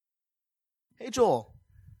Hey, Joel.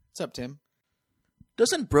 What's up, Tim?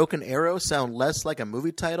 Doesn't Broken Arrow sound less like a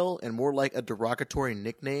movie title and more like a derogatory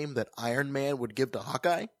nickname that Iron Man would give to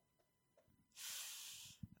Hawkeye?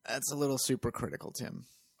 That's a little super critical, Tim.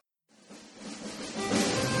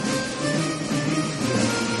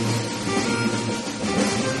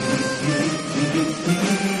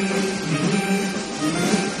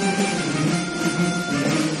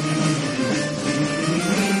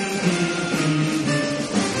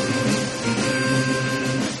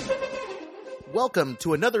 Welcome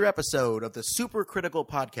to another episode of the Super Critical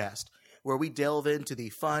Podcast, where we delve into the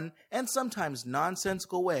fun and sometimes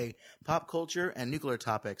nonsensical way pop culture and nuclear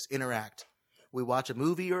topics interact. We watch a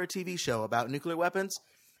movie or a TV show about nuclear weapons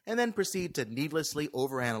and then proceed to needlessly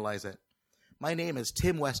overanalyze it. My name is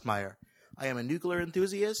Tim Westmeyer. I am a nuclear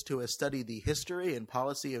enthusiast who has studied the history and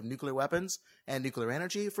policy of nuclear weapons and nuclear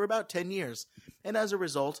energy for about 10 years, and as a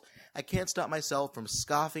result, I can't stop myself from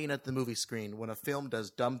scoffing at the movie screen when a film does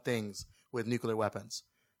dumb things with nuclear weapons.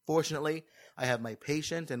 Fortunately, I have my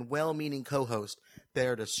patient and well-meaning co-host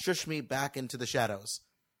there to shush me back into the shadows.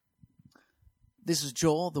 This is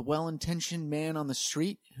Joel, the well-intentioned man on the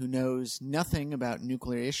street who knows nothing about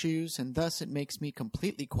nuclear issues, and thus it makes me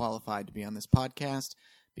completely qualified to be on this podcast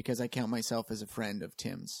because I count myself as a friend of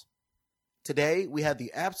Tim's. Today, we had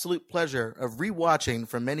the absolute pleasure of rewatching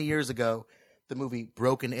from many years ago the movie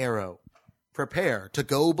Broken Arrow. Prepare to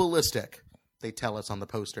go ballistic, they tell us on the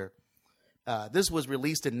poster. This was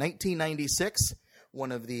released in 1996,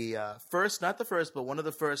 one of the one of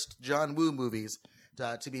the first John Woo movies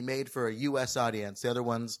to be made for a U.S. audience. The other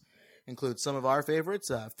ones include some of our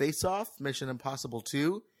favorites, Face Off, Mission Impossible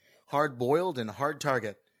 2, Hard Boiled, and Hard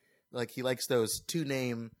Target. Like, he likes those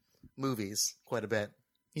two-name movies quite a bit.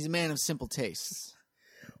 He's a man of simple tastes.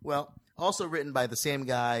 Well, also written by the same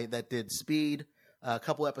guy that did Speed, a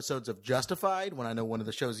couple episodes of Justified, one of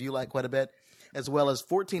the shows you like quite a bit, as well as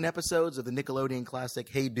 14 episodes of the Nickelodeon classic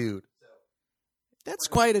Hey Dude. That's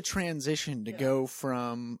quite a transition to go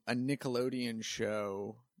from a Nickelodeon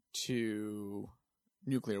show to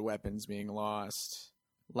nuclear weapons being lost,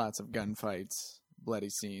 lots of gunfights, bloody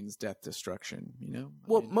scenes, death, destruction, you know?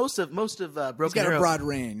 Most of Broken Arrow... He's got a broad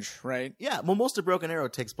range, right? Yeah, well, most of Broken Arrow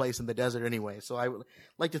takes place in the desert anyway, so I would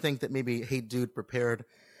like to think that maybe Hey Dude prepared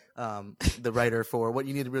the writer for what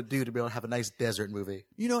you need to do to be able to have a nice desert movie.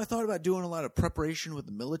 You know, I thought about doing a lot of preparation with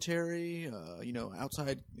the military,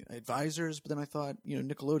 outside advisors, but then I thought,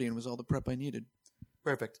 Nickelodeon was all the prep I needed.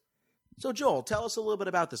 Perfect. So, Joel, tell us a little bit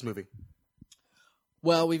about this movie.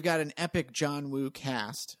 Well, we've got an epic John Woo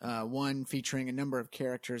cast, one featuring a number of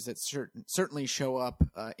characters that certainly show up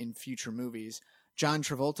in future movies. John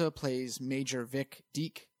Travolta plays Major Vic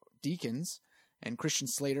Deakins, and Christian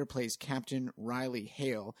Slater plays Captain Riley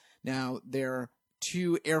Hale. Now, they're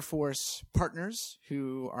two Air Force partners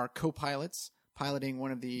who are co-pilots, piloting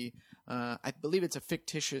one of the, I believe it's a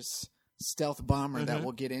fictitious stealth bomber that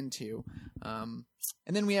we'll get into. And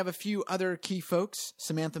then we have a few other key folks.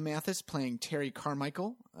 Samantha Mathis playing Terry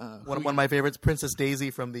Carmichael. One of my favorites, Princess Daisy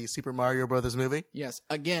from the Super Mario Brothers movie. Yes,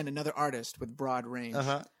 again, another artist with broad range.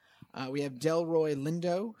 We have Delroy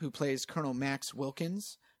Lindo, who plays Colonel Max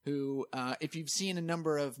Wilkins, who, if you've seen a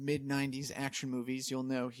number of mid-'90s action movies, you'll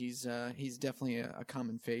know he's definitely a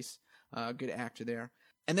common face, good actor there.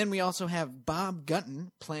 And then we also have Bob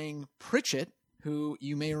Gunton playing Pritchett, who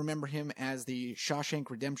you may remember him as the Shawshank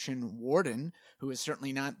Redemption warden, who is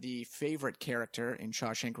certainly not the favorite character in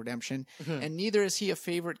Shawshank Redemption, and neither is he a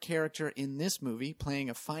favorite character in this movie, playing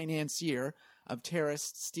a financier of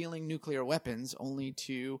terrorists stealing nuclear weapons only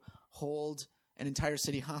to hold an entire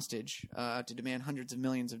city hostage to demand hundreds of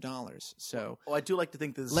millions of dollars. So, I do like to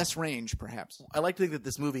think this less range, perhaps. I like to think that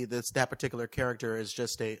this movie, that particular character, is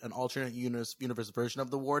just an alternate universe version of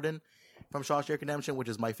the Warden from Shawshank Redemption, which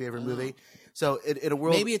is my favorite movie. So, in a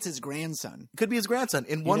world, maybe it's his grandson. Could be his grandson.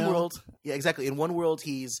 In one world, yeah, exactly. In one world,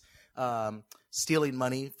 he's stealing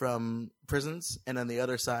money from prisons, and on the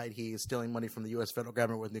other side, he's stealing money from the U.S. federal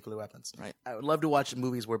government with nuclear weapons. Right. I would love to watch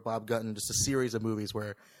movies where Bob Gunton, just a series of movies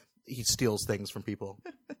where he steals things from people.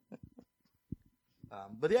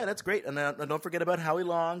 But yeah, that's great. And don't forget about Howie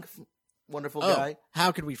Long, wonderful guy.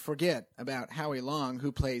 How could we forget about Howie Long,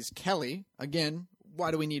 who plays Kelly? Again,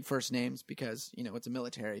 why do we need first names? Because, it's a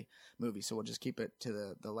military movie, so we'll just keep it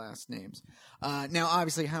to the last names. Now,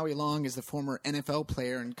 obviously, Howie Long is the former NFL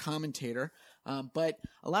player and commentator, but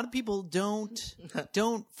a lot of people don't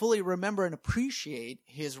fully remember and appreciate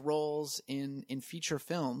his roles in feature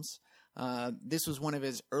films. This was one of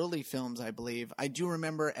his early films, I believe. I do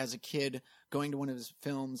remember as a kid going to one of his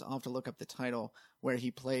films, I'll have to look up the title, where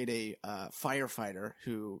he played a firefighter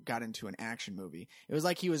who got into an action movie. It was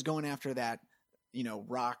like he was going after that,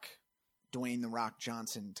 rock Dwayne "The Rock"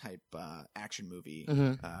 Johnson type action movie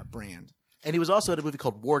brand. And he was also in a movie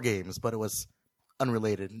called War Games, but it was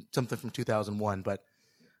unrelated, something from 2001. But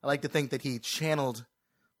I like to think that he channeled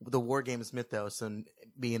the War Games mythos and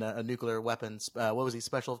being a nuclear weapons. What was he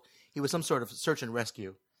special? He was some sort of search and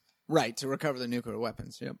rescue. Right, to recover the nuclear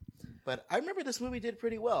weapons, yep. But I remember this movie did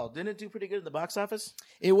pretty well. Didn't it do pretty good in the box office?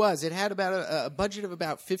 It was. It had about a budget of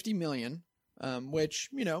about $50 million, which,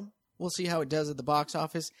 we'll see how it does at the box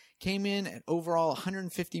office. Came in at overall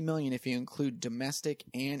 $150 million if you include domestic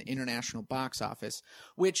and international box office,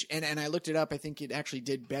 which, and I looked it up, I think it actually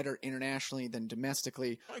did better internationally than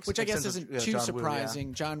domestically, which I guess isn't too surprising.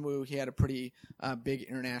 Woo, yeah. John Woo, he had a pretty big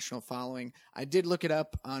international following. I did look it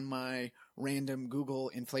up on my random Google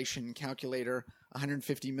inflation calculator.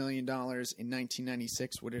 $150 million in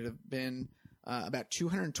 1996 would it have been about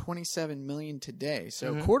 $227 million today.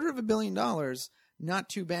 So $250 million, not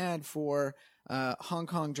too bad for Hong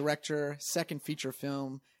Kong director, second feature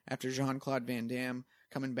film after Jean-Claude Van Damme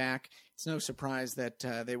coming back. It's no surprise that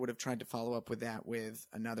they would have tried to follow up with that with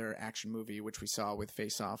another action movie, which we saw with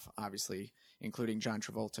Face Off, obviously, including John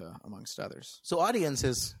Travolta, amongst others. So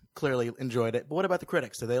audiences clearly enjoyed it. But what about the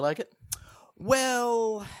critics? Did they like it?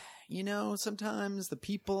 Well, sometimes the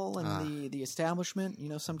people and the establishment,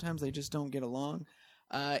 sometimes they just don't get along.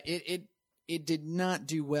 It did not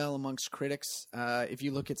do well amongst critics. If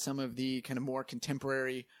you look at some of the kind of more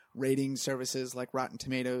contemporary rating services like Rotten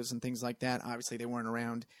Tomatoes and things like that, obviously they weren't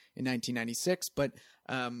around in 1996. But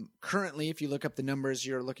currently, if you look up the numbers,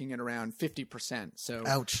 you're looking at around 50%. So,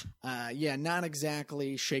 ouch. Yeah, not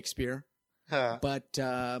exactly Shakespeare, but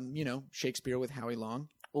Shakespeare with Howie Long.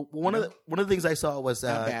 Well, one of the things I saw was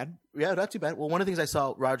not bad. Yeah, not too bad. Well, one of the things I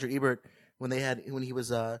saw Roger Ebert when he was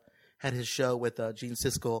had his show with Gene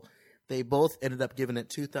Siskel, they both ended up giving it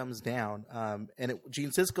 2 thumbs down.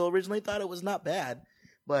 Gene Siskel originally thought it was not bad,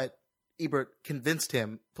 but Ebert convinced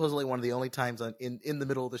him. Supposedly one of the only times in the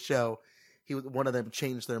middle of the show, one of them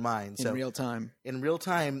changed their mind. In real time. In real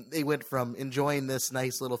time, they went from enjoying this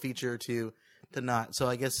nice little feature to not. So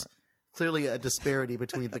I guess clearly a disparity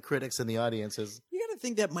between the critics and the audiences. I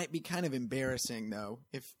think that might be kind of embarrassing, though,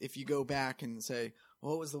 if you go back and say,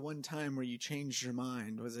 well, what was the one time where you changed your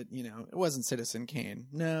mind? Was it, it wasn't Citizen Kane.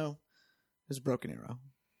 No, it was Broken Arrow.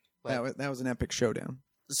 That was an epic showdown.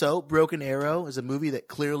 So Broken Arrow is a movie that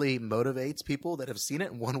clearly motivates people that have seen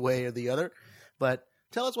it in one way or the other. But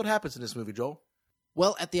tell us what happens in this movie, Joel.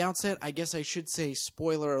 Well, at the outset, I guess I should say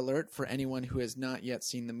spoiler alert for anyone who has not yet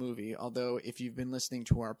seen the movie. Although if you've been listening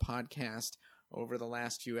to our podcast over the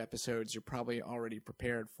last few episodes, you're probably already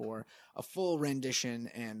prepared for a full rendition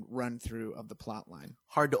and run-through of the plot line.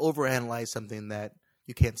 Hard to overanalyze something that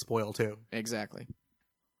you can't spoil, too. Exactly.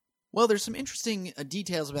 Well, there's some interesting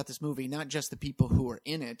details about this movie, not just the people who are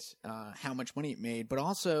in it, how much money it made, but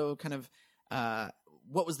also kind of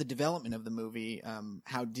what was the development of the movie,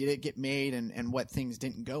 how did it get made, and what things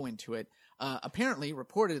didn't go into it. Apparently,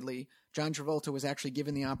 reportedly, John Travolta was actually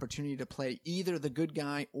given the opportunity to play either the good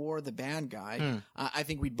guy or the bad guy. I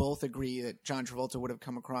think we'd both agree that John Travolta would have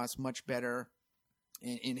come across much better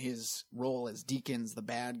in his role as Deakins, the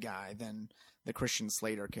bad guy, than the Christian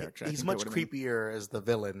Slater character. He's much creepier as the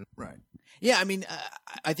villain. Right. Yeah, I mean,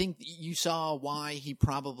 I think you saw why he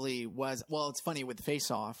probably was... Well, it's funny with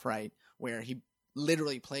Face Off, right, where he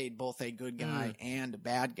literally played both a good guy and a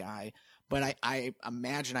bad guy. But I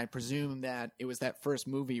imagine, I presume that it was that first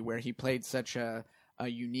movie where he played such a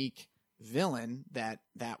unique villain that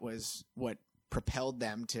was what propelled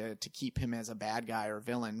them to keep him as a bad guy or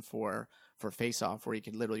villain for Face Off, where he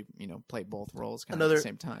could literally play both roles at the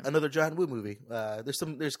same time. Another John Woo movie.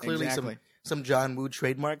 There's clearly some John Woo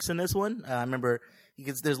trademarks in this one. I remember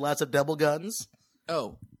there's lots of double guns.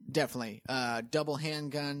 Oh, definitely. Double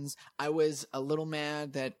handguns. I was a little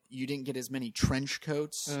mad that you didn't get as many trench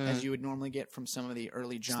coats as you would normally get from some of the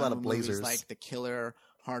early John Woo movies, like The Killer,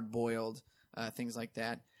 Hard Boiled, things like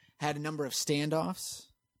that. Had a number of standoffs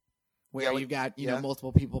where you've got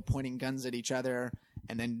multiple people pointing guns at each other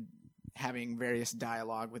and then having various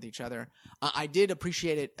dialogue with each other. I did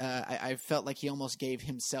appreciate it. I felt like he almost gave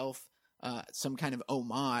himself some kind of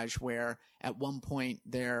homage where at one point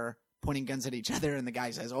they're pointing guns at each other and the guy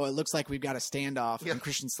says, "Oh, it looks like we've got a standoff." Yeah. And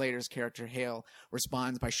Christian Slater's character, Hale,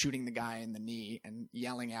 responds by shooting the guy in the knee and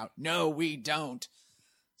yelling out, "No, we don't."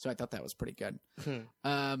 So I thought that was pretty good.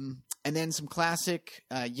 And then some classic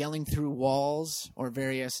yelling through walls or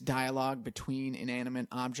various dialogue between inanimate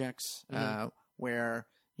objects where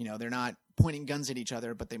they're not pointing guns at each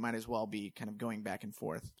other, but they might as well be kind of going back and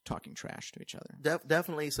forth, talking trash to each other.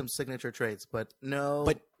 Definitely some signature traits, but no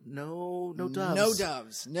doves. No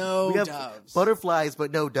doves. No we have doves. Butterflies,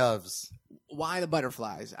 but no doves. why the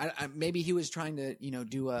butterflies? Maybe he was trying to,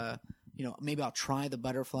 do maybe I'll try the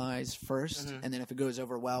butterflies first, and then if it goes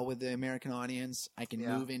over well with the American audience, I can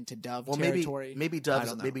move into dove territory. Maybe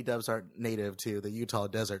doves aren't native to the Utah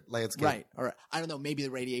desert landscape. Right. Or I don't know, maybe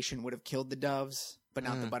the radiation would have killed the doves, but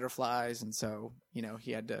not the butterflies, and so,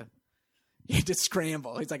 he had to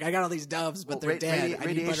scramble. He's like, I got all these doves, but they're dead. I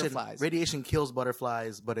need butterflies. Radiation kills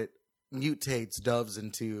butterflies, but it mutates doves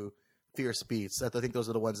into fierce beasts. I think those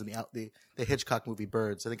are the ones in the Hitchcock movie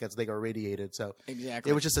Birds. I think they got irradiated. So exactly,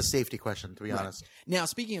 it was just a safety question, to be honest. Now,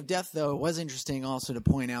 speaking of death, though, it was interesting also to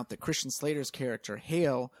point out that Christian Slater's character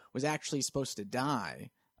Hale was actually supposed to die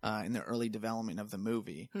in the early development of the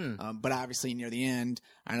movie, but obviously near the end,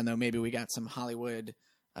 I don't know, maybe we got some Hollywood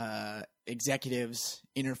executives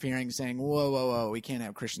interfering, saying, "Whoa, we can't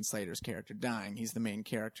have Christian Slater's character dying. He's the main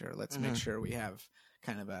character. Let's make sure we have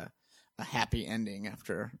kind of a happy ending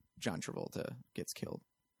after John Travolta gets killed."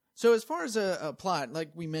 So as far as a plot,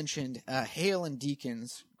 like we mentioned, Hale and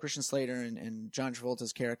Deakins, Christian Slater and John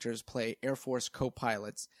Travolta's characters play Air Force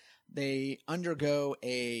co-pilots. They undergo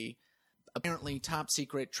a apparently top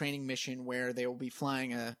secret training mission where they will be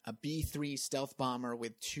flying a B-3 stealth bomber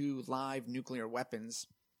with 2 live nuclear weapons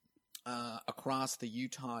across the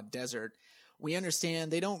Utah desert. We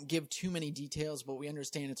understand they don't give too many details, but we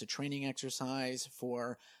understand it's a training exercise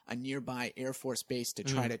for a nearby Air Force base to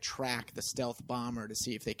try to track the stealth bomber to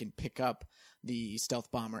see if they can pick up the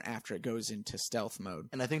stealth bomber after it goes into stealth mode.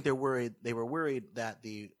 And I think they were worried that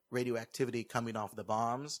the radioactivity coming off the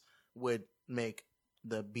bombs would make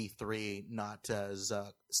the B-3 not as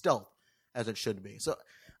stealth as it should be. So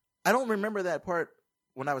I don't remember that part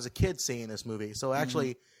when I was a kid seeing this movie. So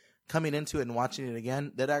actually coming into it and watching it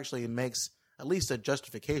again, that actually makes at least a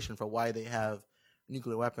justification for why they have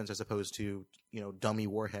nuclear weapons as opposed to, dummy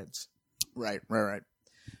warheads. Right.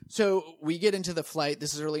 So we get into the flight.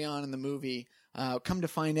 This is early on in the movie. Come to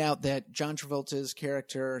find out that John Travolta's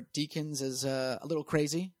character Deakins is a little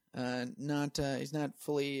crazy. He's not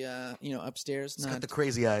fully, upstairs. He's got the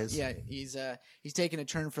crazy eyes. Yeah, he's taking a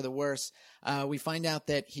turn for the worse. We find out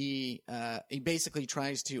that he basically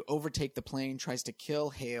tries to overtake the plane, tries to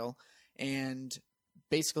kill Hale, and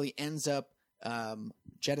basically ends up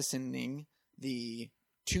jettisoning the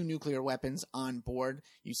 2 nuclear weapons on board.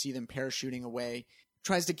 You see them parachuting away.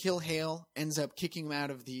 Tries to kill Hale, ends up kicking him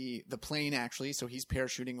out of the plane, actually, so he's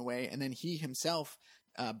parachuting away. And then he himself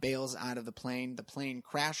bails out of the plane. The plane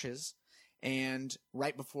crashes, and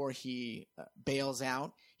right before he bails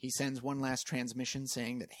out, he sends one last transmission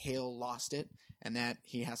saying that Hale lost it and that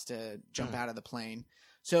he has to jump out of the plane.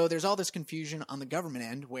 So there's all this confusion on the government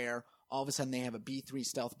end where all of a sudden they have a B-3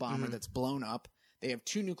 stealth bomber that's blown up. They have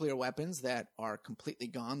 2 nuclear weapons that are completely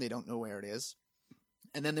gone. They don't know where it is.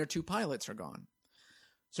 And then their 2 pilots are gone.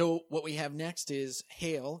 So what we have next is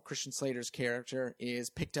Hale, Christian Slater's character, is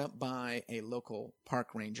picked up by a local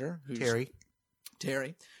park ranger.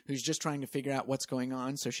 Terry, who's just trying to figure out what's going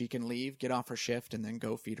on so she can leave, get off her shift, and then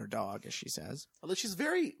go feed her dog, as she says. Although she's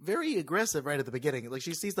very, very aggressive right at the beginning. Like,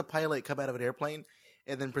 she sees the pilot come out of an airplane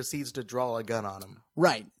and then proceeds to draw a gun on him.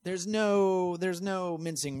 Right. There's no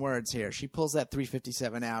mincing words here. She pulls that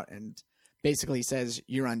 .357 out and basically says,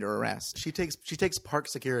 "You're under arrest." She takes park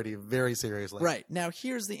security very seriously. Right. Now,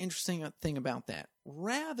 here's the interesting thing about that.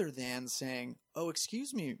 Rather than saying, "Oh,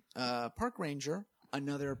 excuse me, park ranger,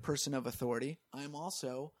 another person of authority. I'm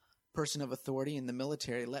also person of authority in the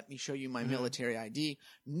military. Let me show you my military ID."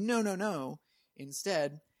 No.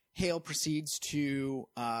 Instead, Hale proceeds to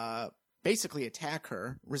basically attack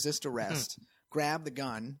her, resist arrest, grab the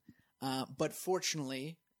gun. But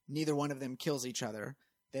fortunately, neither one of them kills each other.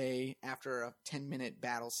 They, after a 10-minute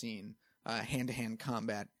battle scene, hand-to-hand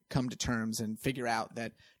combat, come to terms and figure out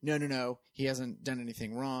that no, he hasn't done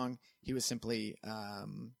anything wrong. He was simply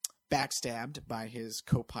backstabbed by his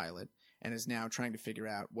co-pilot and is now trying to figure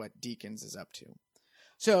out what Deakins is up to.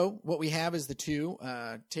 So what we have is the 2,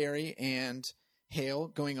 Terry and Hale,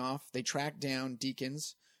 going off. They track down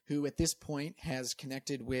Deakins, who at this point has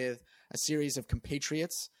connected with a series of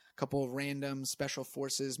compatriots, a couple of random special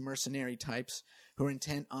forces mercenary types who are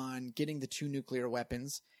intent on getting the 2 nuclear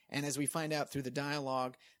weapons. And as we find out through the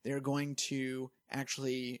dialogue, they're going to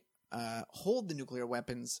actually hold the nuclear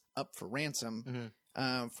weapons up for ransom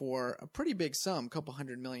for a pretty big sum, a couple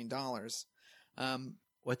 $100 million.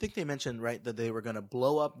 Well, I think they mentioned, right, that they were going to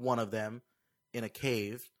blow up one of them in a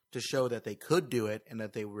cave to show that they could do it and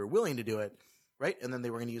that they were willing to do it, right? And then they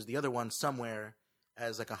were going to use the other one somewhere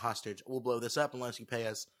as like a hostage. We'll blow this up unless you pay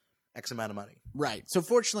us X amount of money. Right. So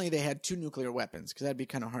fortunately, they had 2 nuclear weapons because that'd be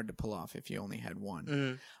kind of hard to pull off if you only had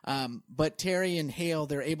one. But Terry and Hale,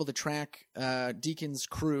 they're able to track Deakins'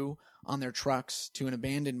 crew on their trucks to an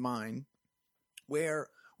abandoned mine. where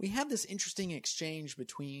we have this interesting exchange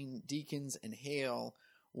between Deakins and Hale,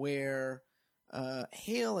 where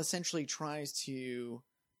Hale essentially tries to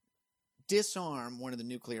disarm one of the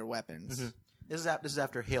nuclear weapons. Mm-hmm. This is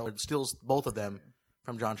after Hale steals both of them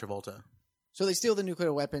from John Travolta. So they steal the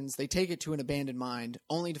nuclear weapons, they take it to an abandoned mine,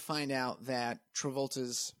 only to find out that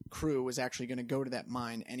Travolta's crew was actually going to go to that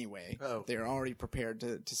mine anyway. Oh. They're already prepared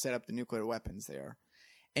to set up the nuclear weapons there.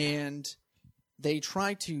 And they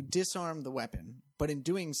try to disarm the weapon, but in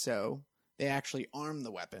doing so, they actually arm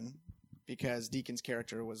the weapon because Deakins'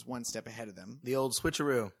 character was one step ahead of them. The old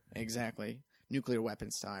switcheroo. Exactly. Nuclear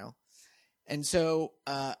weapon style. And so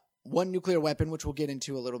one nuclear weapon, which we'll get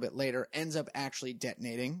into a little bit later, ends up actually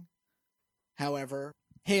detonating. However,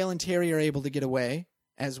 Hale and Terry are able to get away,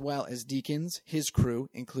 as well as Deakins, his crew,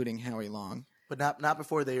 including Howie Long. But not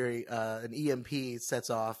before an EMP sets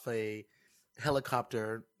off a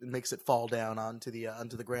helicopter and makes it fall down onto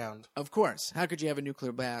the ground. Of course. How could you have a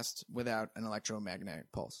nuclear blast without an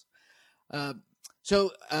electromagnetic pulse?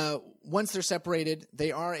 So once they're separated,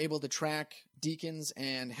 they are able to track Deakins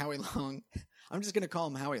and Howie Long. I'm just going to call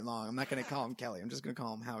him Howie Long. I'm not going to call him Kelly. I'm just going to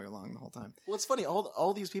call him Howie Long the whole time. Well, it's funny.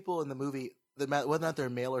 All these people in the movie, whether or not they're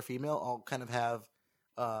male or female, all kind of have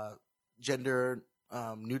gender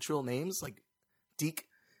neutral names like Deke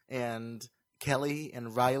and Kelly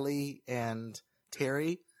and Riley and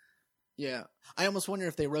Terry. Yeah. I almost wonder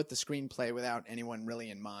if they wrote the screenplay without anyone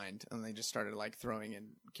really in mind, and they just started like throwing in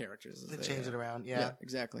characters. They change it around. Yeah,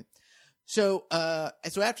 exactly. So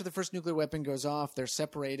after the first nuclear weapon goes off, they're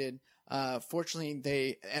separated.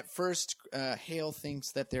 Fortunately, at first Hale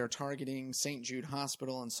thinks that they're targeting St. Jude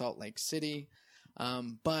Hospital in Salt Lake City,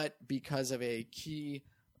 but because of a key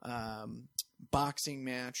boxing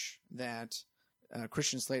match that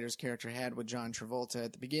Christian Slater's character had with John Travolta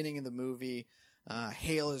at the beginning of the movie,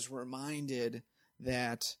 Hale is reminded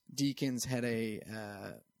that Deakins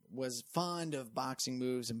was fond of boxing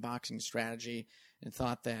moves and boxing strategy, and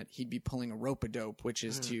thought that he'd be pulling a rope-a-dope, which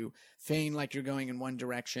is to feign like you're going in one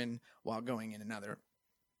direction while going in another.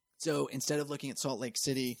 So instead of looking at Salt Lake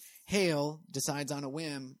City, Hale decides on a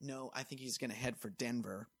whim, no, I think he's going to head for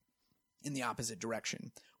Denver in the opposite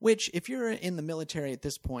direction. Which, if you're in the military at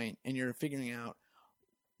this point and you're figuring out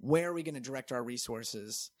where are we going to direct our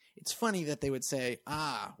resources, it's funny that they would say,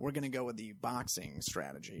 we're going to go with the boxing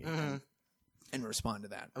strategy and respond to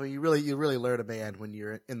that. I mean, you really learn a man when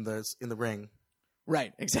you're in the ring.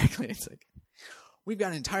 Right, exactly. It's like, we've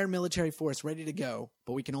got an entire military force ready to go,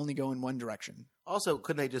 but we can only go in one direction. Also,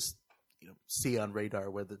 couldn't they just see on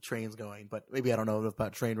radar where the train's going? But maybe I don't know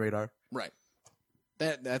about train radar. Right.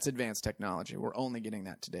 That's advanced technology. We're only getting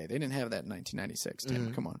that today. They didn't have that in 1996,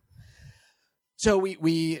 Tim. Come on. So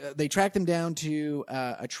they track them down to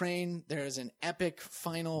a train. There's an epic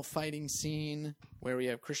final fighting scene where we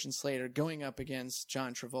have Christian Slater going up against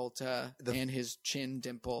John Travolta and his chin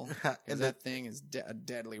dimple. And that thing is a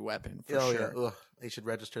deadly weapon for sure. Yeah. Ugh, they should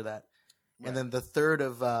register that. Right. And then the third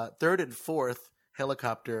and fourth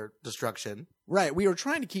helicopter destruction. Right. We were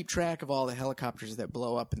trying to keep track of all the helicopters that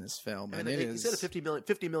blow up in this film. And you said a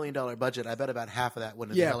 $50 million budget. I bet about half of that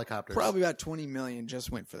went into helicopters. Probably about $20 million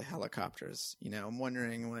just went for the helicopters. I'm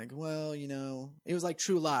wondering, it was like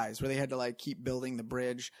True Lies, where they had to keep building the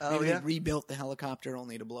bridge. Maybe they rebuilt the helicopter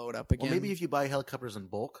only to blow it up again. Well, maybe if you buy helicopters in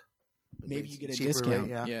bulk, maybe you get a discount.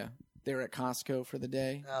 Yeah. They're at Costco for the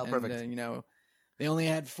day. Oh, perfect. They only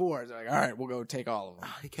had 4. They're like, all right, we'll go take all of them.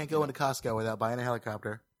 You can't go into Costco without buying a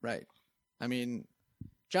helicopter. Right. I mean,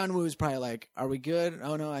 John Woo's probably like, are we good?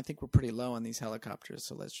 Oh, no, I think we're pretty low on these helicopters,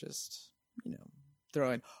 so let's just,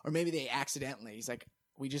 throw in. Or maybe they accidentally, he's like,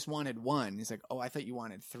 we just wanted 1. He's like, oh, I thought you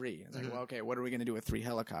wanted 3. It's like, well, okay, what are we going to do with 3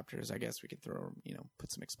 helicopters? I guess we could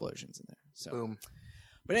put some explosions in there. So. Boom.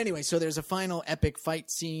 But anyway, so there's a final epic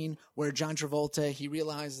fight scene where John Travolta, he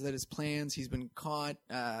realizes that his plans, he's been caught.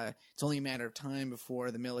 It's only a matter of time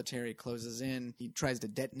before the military closes in. He tries to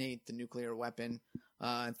detonate the nuclear weapon.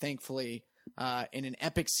 Thankfully, in an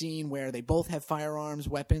epic scene where they both have firearms,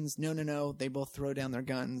 weapons, no, they both throw down their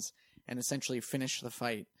guns and essentially finish the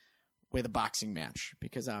fight with a boxing match,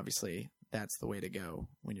 because obviously that's the way to go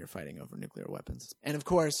when you're fighting over nuclear weapons. And of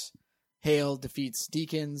course, Hale defeats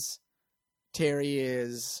Deakins. Terry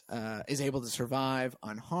is able to survive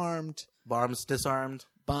unharmed. Bomb is disarmed.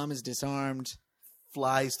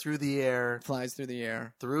 Flies through the air.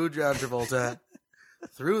 Through John Travolta.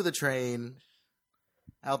 Through the train.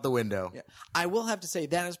 Out the window. Yeah. I will have to say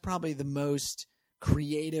that is probably the most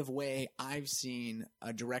creative way I've seen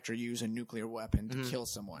a director use a nuclear weapon to kill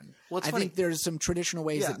someone. Well, I think there's some traditional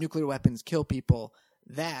ways that nuclear weapons kill people.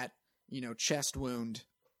 That, chest wound,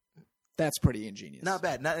 that's pretty ingenious. Not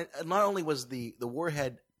bad. Not only was the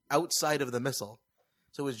warhead outside of the missile.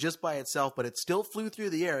 So it was just by itself, but it still flew through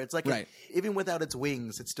the air. It's like even without its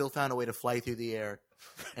wings, it still found a way to fly through the air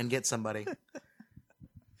and get somebody.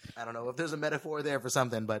 I don't know if there's a metaphor there for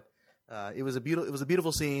something, but it was a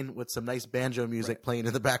beautiful scene with some nice banjo music playing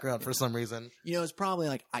in the background for some reason. You know, it's probably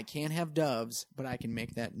like, I can't have doves, but I can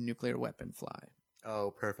make that nuclear weapon fly.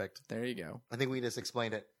 Oh, perfect. There you go. I think we just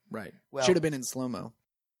explained it. Right. Well, should have been in slow-mo.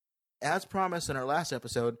 As promised in our last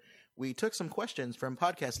episode, we took some questions from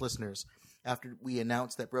podcast listeners after we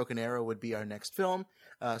announced that Broken Arrow would be our next film.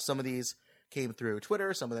 Some of these came through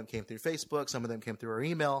Twitter, some of them came through Facebook, some of them came through our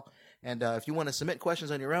email. And if you want to submit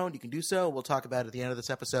questions on your own, you can do so. We'll talk about at the end of this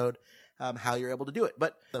episode how you're able to do it.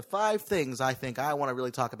 But the 5 things I think I want to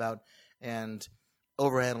really talk about and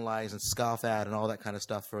overanalyze and scoff at and all that kind of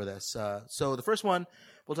stuff for this. So the first one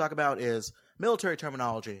we'll talk about is military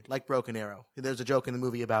terminology, like Broken Arrow. There's a joke in the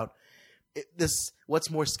movie about this. What's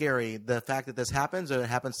more scary, the fact that this happens, or it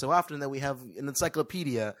happens so often that we have an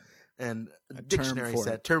encyclopedia and a dictionary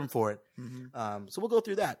term for it. Mm-hmm. So we'll go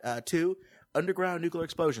through that. 2, underground nuclear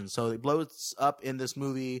explosion. So it blows up in this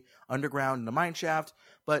movie underground in a mine shaft,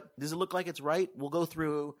 but does it look like it's right? We'll go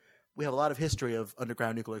through. We have a lot of history of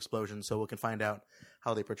underground nuclear explosions, so we can find out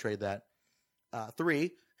how they portrayed that.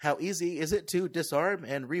 3, how easy is it to disarm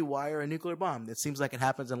and rewire a nuclear bomb? It seems like it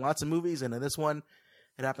happens in lots of movies, and in this one,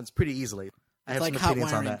 it happens pretty easily. It's like hot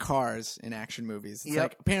wiring cars in action movies. It's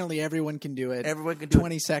like, apparently everyone can do it. Everyone can do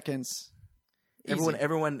 20 seconds.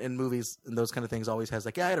 Everyone in movies and those kind of things always has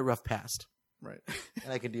like, I had a rough past. Right.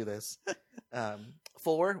 And I can do this.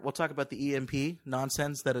 4, we'll talk about the EMP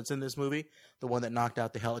nonsense that it's in this movie. The one that knocked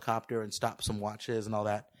out the helicopter and stopped some watches and all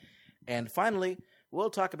that. And finally,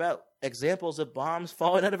 we'll talk about examples of bombs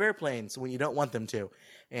falling out of airplanes when you don't want them to,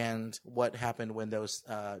 and what happened when those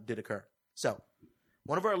did occur. So,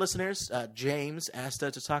 one of our listeners, James, asked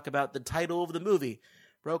us to talk about the title of the movie,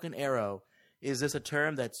 Broken Arrow. Is this a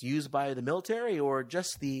term that's used by the military, or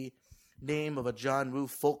just the name of a John Woo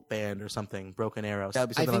folk band or something, Broken Arrow? I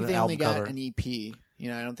think they only got an EP. You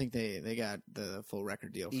know, I don't think they got the full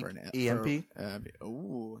record deal for an EMP. An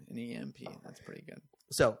EMP. That's pretty good.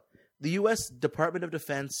 So, the U.S. Department of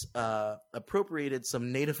Defense appropriated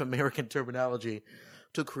some Native American terminology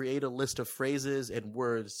to create a list of phrases and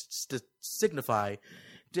words to signify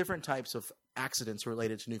different types of accidents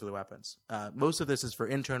related to nuclear weapons. Most of this is for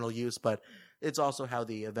internal use, but it's also how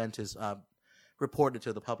the event is reported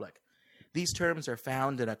to the public. These terms are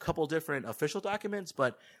found in a couple different official documents,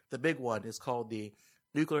 but the big one is called the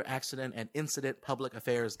Nuclear Accident and Incident Public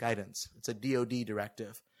Affairs Guidance. It's a DoD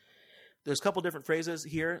directive. There's a couple different phrases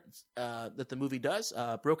here that the movie does.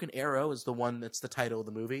 Broken Arrow is the one that's the title of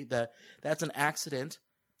the movie. That's an accident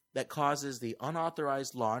that causes the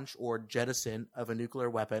unauthorized launch or jettison of a nuclear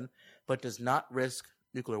weapon, but does not risk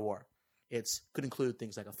nuclear war. It could include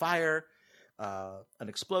things like a fire, an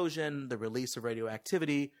explosion, the release of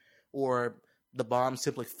radioactivity, or the bomb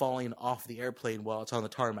simply falling off the airplane while it's on the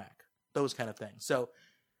tarmac. Those kind of things. So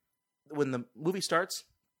when the movie starts,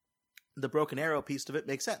 the Broken Arrow piece of it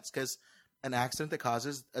makes sense, because an accident that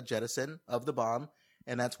causes a jettison of the bomb,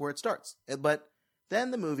 and that's where it starts. But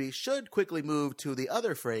then the movie should quickly move to the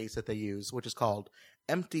other phrase that they use, which is called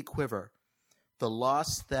empty quiver, the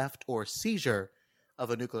loss, theft, or seizure of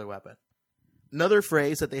a nuclear weapon. Another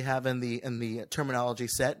phrase that they have in the terminology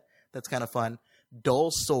set that's kind of fun, dull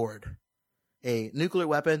sword, a nuclear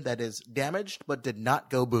weapon that is damaged but did not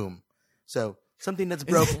go boom. So something that's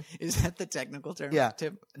broken. Is that the technical term? Yeah.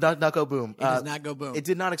 Tim? Not go boom. It does not go boom. It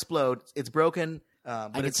did not explode. It's broken.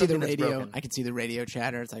 But I can see the radio. I can see the radio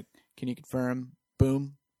chatter. It's like, can you confirm?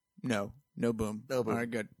 Boom? No boom. No boom. All right,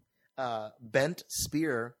 good. Bent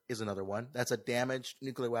spear is another one. That's a damaged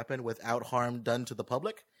nuclear weapon without harm done to the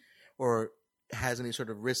public or has any sort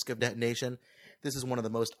of risk of detonation. This is one of the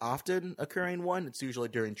most often occurring one. It's usually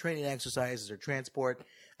during training exercises or transport.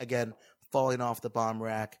 Again, falling off the bomb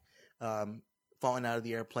rack, falling out of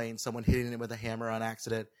the airplane, someone hitting it with a hammer on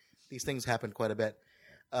accident. These things happen quite a bit.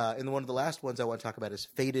 And one of the last ones I want to talk about is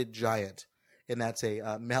fated giant. And that's a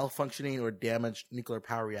malfunctioning or damaged nuclear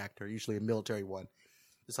power reactor, usually a military one.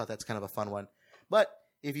 Just thought that's kind of a fun one. But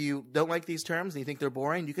if you don't like these terms and you think they're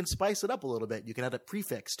boring, you can spice it up a little bit. You can add a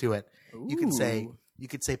prefix to it. Ooh. You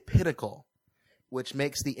could say pinnacle, which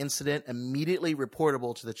makes the incident immediately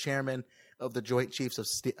reportable to the chairman of the Joint Chiefs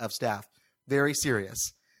of Staff. Very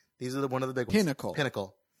serious. These are one of the big ones.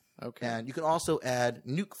 Pinnacle. Okay. And you can also add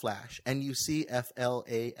nuke flash,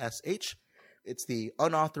 NUCFLASH. It's the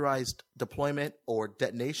unauthorized deployment or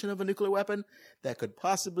detonation of a nuclear weapon that could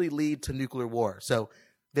possibly lead to nuclear war. So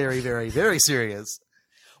very, very, very serious.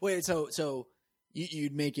 Wait, so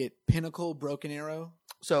you'd make it Pinnacle, Broken Arrow?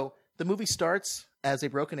 So the movie starts as a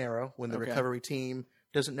broken arrow when the recovery team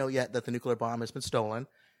doesn't know yet that the nuclear bomb has been stolen.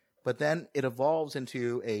 But then it evolves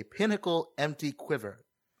into a pinnacle empty quiver.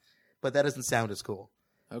 But that doesn't sound as cool.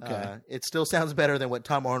 Okay. It still sounds better than what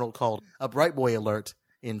Tom Arnold called a bright boy alert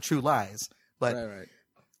in True Lies. But right.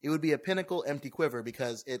 It would be a pinnacle empty quiver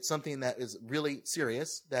because it's something that is really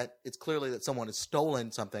serious, that it's clearly that someone has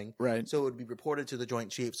stolen something. Right. So it would be reported to the Joint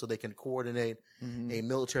Chiefs so they can coordinate a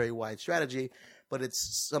military-wide strategy. But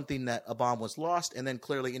it's something that a bomb was lost and then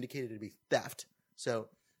clearly indicated to be theft. So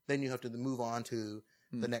then you have to move on to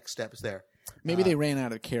the next steps there. Maybe they ran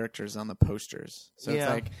out of characters on the posters. So it's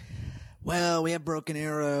like, well, we have Broken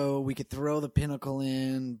Arrow. We could throw the Pinnacle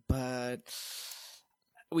in, but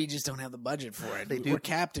we just don't have the budget for it. We're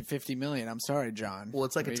capped at $50 million. I'm sorry, John. Well,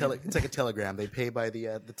 it's like it's like a telegram. They pay by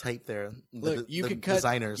the type there. Look, you could cut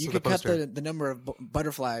designers. You could cut the number of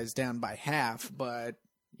butterflies down by half, but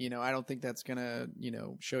I don't think that's gonna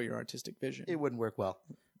show your artistic vision. It wouldn't work well.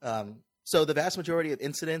 So the vast majority of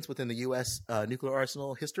incidents within the U.S. Nuclear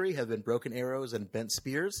arsenal history have been broken arrows and bent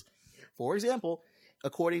spears. For example,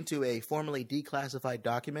 according to a formerly declassified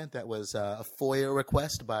document that was a FOIA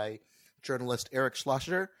request by journalist Eric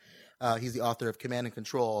Schlosser, he's the author of Command and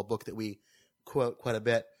Control, a book that we quote quite a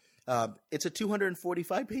bit. It's a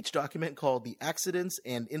 245-page document called The Accidents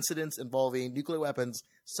and Incidents Involving Nuclear Weapons,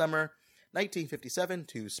 Summer 1957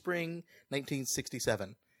 to Spring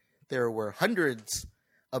 1967. There were hundreds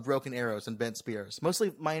of broken arrows and bent spears,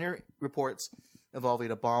 mostly minor reports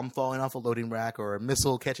involving a bomb falling off a loading rack or a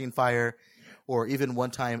missile catching fire, or even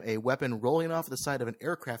one time a weapon rolling off the side of an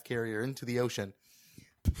aircraft carrier into the ocean.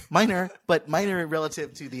 Minor, but minor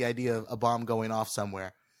relative to the idea of a bomb going off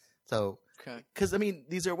somewhere. So, because,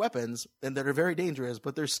 these are weapons and that are very dangerous,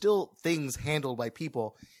 but they're still things handled by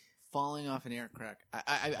people. Falling off an aircraft.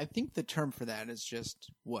 I think the term for that is just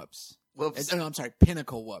whoops. Whoops. No, I'm sorry,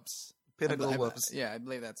 pinnacle whoops. Pinnacle whoops. I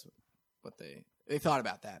believe that's what they thought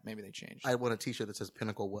about that. Maybe they changed. I want a T-shirt that says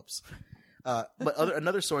Pinnacle Whoops. But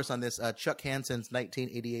another source on this, Chuck Hansen's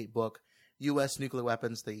 1988 book, U.S. Nuclear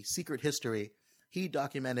Weapons, The Secret History, he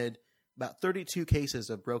documented about 32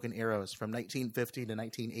 cases of broken arrows from 1950 to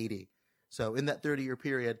 1980. So in that 30-year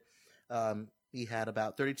period, he had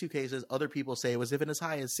about 32 cases. Other people say it was even as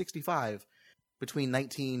high as 65 between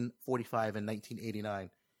 1945 and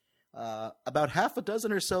 1989. About half a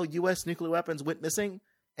dozen or so U.S. nuclear weapons went missing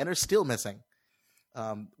and are still missing.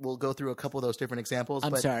 We'll go through a couple of those different examples.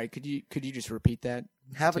 I'm sorry. Could you just repeat that?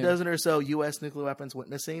 Half a dozen or so U.S. nuclear weapons went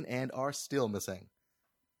missing and are still missing.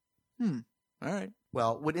 All right.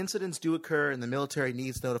 Well, when incidents do occur and the military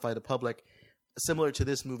needs to notify the public, similar to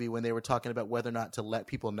this movie when they were talking about whether or not to let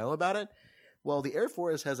people know about it, well, the Air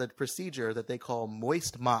Force has a procedure that they call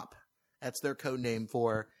Moist Mop. That's their code name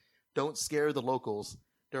for don't scare the locals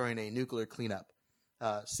during a nuclear cleanup.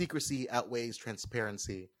 Secrecy outweighs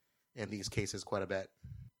transparency in these cases quite a bit.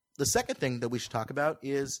 The second thing that we should talk about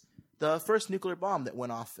is the first nuclear bomb that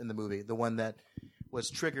went off in the movie, the one that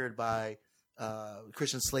was triggered by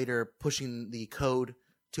Christian Slater pushing the code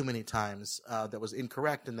too many times that was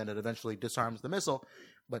incorrect, and then it eventually disarms the missile.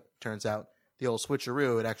 But turns out the old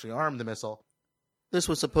switcheroo, it actually armed the missile. This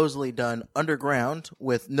was supposedly done underground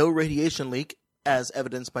with no radiation leak, as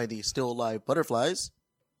evidenced by the still alive butterflies.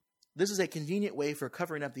 This is a convenient way for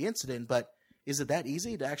covering up the incident, but is it that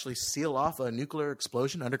easy to actually seal off a nuclear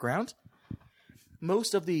explosion underground?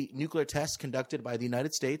 Most of the nuclear tests conducted by the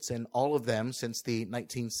United States, and all of them since the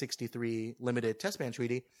 1963 Limited Test Ban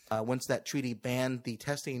Treaty, once that treaty banned the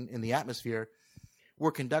testing in the atmosphere,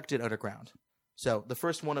 were conducted underground. So the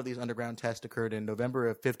first one of these underground tests occurred in November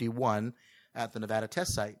of 1951 at the Nevada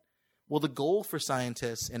test site. Well, the goal for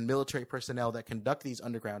scientists and military personnel that conduct these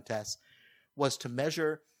underground tests was to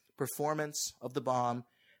measure performance of the bomb,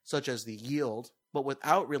 such as the yield, but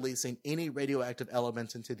without releasing any radioactive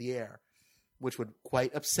elements into the air, which would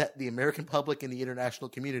quite upset the American public and the international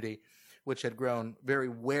community, which had grown very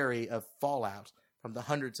wary of fallout from the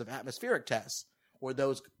hundreds of atmospheric tests, or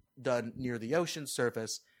those done near the ocean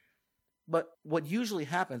surface. But what usually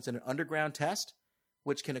happens in an underground test,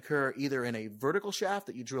 which can occur either in a vertical shaft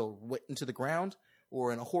that you drill into the ground,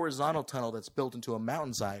 or in a horizontal tunnel that's built into a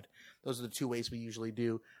mountainside, those are the two ways we usually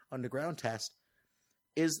do underground tests,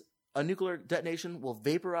 is a nuclear detonation will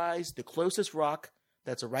vaporize the closest rock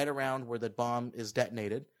that's right around where the bomb is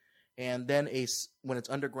detonated, and then when it's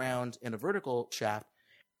underground in a vertical shaft,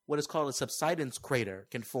 what is called a subsidence crater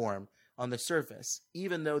can form on the surface,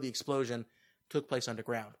 even though the explosion took place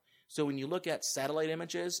underground. So when you look at satellite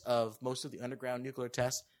images of most of the underground nuclear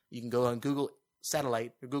tests, you can go on Google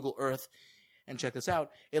Satellite or Google Earth and check this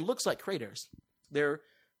out. It looks like craters. They're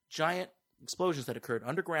giant explosions that occurred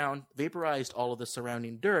underground, vaporized all of the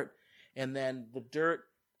surrounding dirt, and then the dirt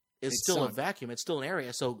is still sunk. a vacuum. It's still an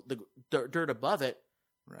area. So the dirt above it,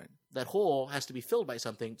 right, that hole has to be filled by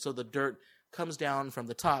something. So the dirt comes down from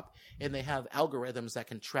the top, and they have algorithms that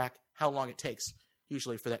can track how long it takes,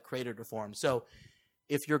 usually for that crater to form. So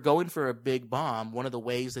if you're going for a big bomb, one of the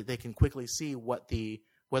ways that they can quickly see whether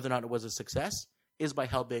or not it was a success is by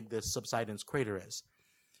how big this subsidence crater is.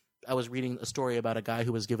 I was reading a story about a guy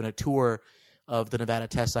who was given a tour of the Nevada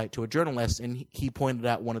test site to a journalist, and he pointed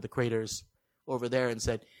out one of the craters over there and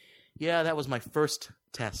said, yeah, that was my first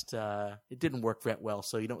test. It didn't work that well,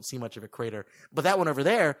 so you don't see much of a crater. But that one over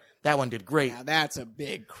there, that one did great. Now that's a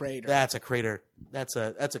big crater. That's a crater. That's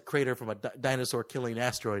a crater from a dinosaur killing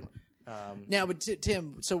asteroid. Now, but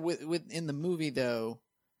Tim, so in the movie though,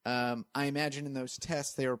 I imagine in those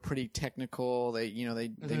tests they were pretty technical.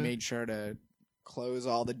 They made sure to close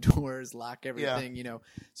all the doors, lock everything. Yeah.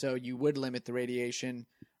 So you would limit the radiation.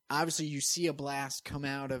 Obviously, you see a blast come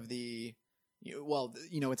out of the.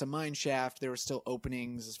 It's a mine shaft. There were still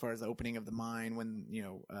openings as far as the opening of the mine when,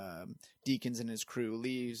 Deakins and his crew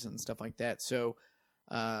leaves and stuff like that. So,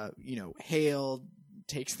 Hale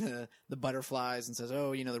takes the butterflies and says,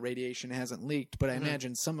 oh, the radiation hasn't leaked. But I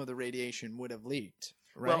imagine some of the radiation would have leaked,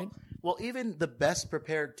 right? Well, even the best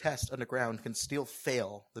prepared test underground can still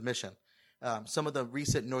fail the mission. Some of the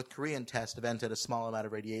recent North Korean tests vented a small amount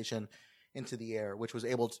of radiation into the air,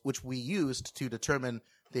 which we used to determine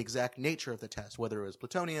the exact nature of the test, whether it was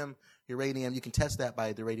plutonium, uranium. You can test that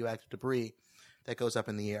by the radioactive debris that goes up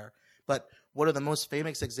in the air. But one of the most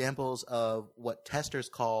famous examples of what testers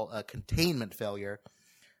call a containment failure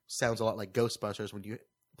sounds a lot like Ghostbusters when you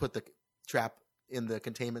put the trap in the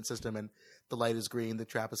containment system and the light is green, the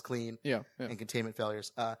trap is clean, and containment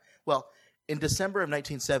failures. In December of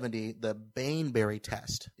 1970, the Bainbury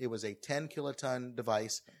test, it was a 10-kiloton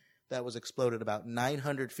device that was exploded about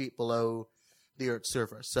 900 feet below the Earth's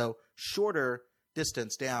surface. So shorter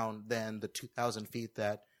distance down than the 2,000 feet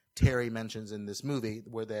that Terry mentions in this movie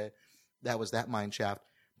where that was that mine shaft.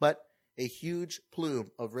 But a huge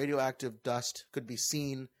plume of radioactive dust could be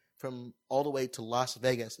seen from all the way to Las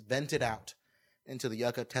Vegas, vented out into the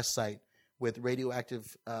Yucca test site with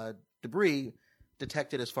radioactive debris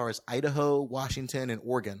detected as far as Idaho, Washington, and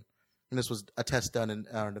Oregon. And this was a test done in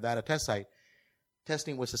our Nevada test site.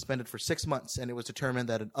 Testing was suspended for 6 months, and it was determined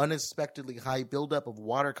that an unexpectedly high buildup of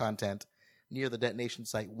water content near the detonation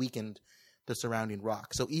site weakened the surrounding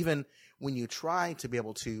rock. So even when you try to be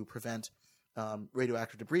able to prevent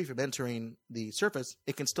radioactive debris from entering the surface,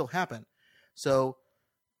 it can still happen. So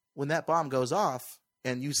when that bomb goes off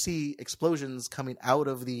and you see explosions coming out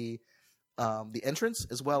of the entrance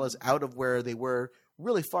as well as out of where they were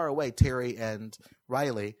really far away, Terry and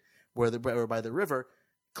Riley, where they were by the river,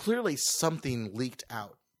 clearly something leaked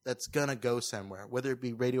out that's going to go somewhere, whether it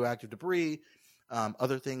be radioactive debris,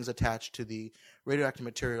 other things attached to the radioactive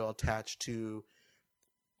material attached to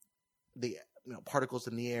the particles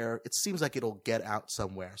in the air. It seems like it'll get out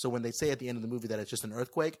somewhere. So when they say at the end of the movie that it's just an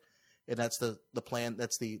earthquake, and that's the plan,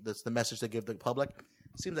 that's the message they give the public,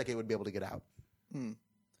 it seems like it would be able to get out.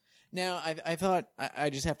 Now, I thought I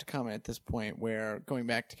just have to comment at this point where going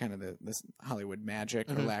back to kind of this Hollywood magic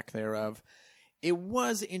or lack thereof, it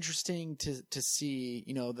was interesting to see,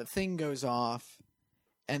 the thing goes off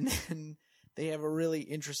and then they have a really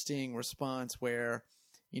interesting response where,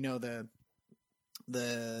 the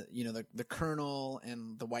colonel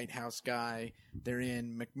and the White House guy, they're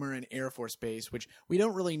in McMurray Air Force Base, which we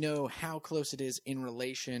don't really know how close it is in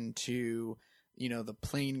relation to, the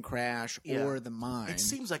plane crash or the mine. It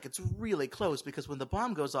seems like it's really close because when the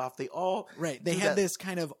bomb goes off, they all they had this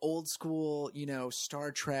kind of old school,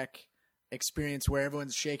 Star Trek experience where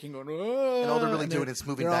everyone's shaking, going, "Oh!" And all they're really doing is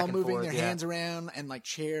moving back and forth. They're all moving their hands around, and like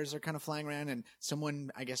chairs are kind of flying around, and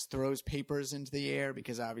someone, I guess, throws papers into the air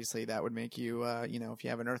because obviously that would make you, if you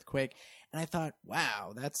have an earthquake. And I thought,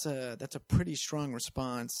 wow, that's a pretty strong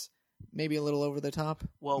response. Maybe a little over the top.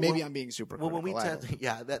 Well, maybe I'm being super critical. Well, when we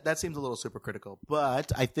that seems a little super critical.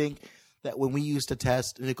 But I think that when we used to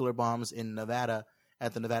test nuclear bombs in Nevada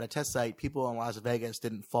at the Nevada test site, people in Las Vegas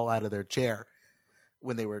didn't fall out of their chair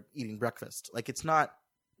when they were eating breakfast. Like, it's not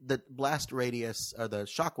the blast radius or the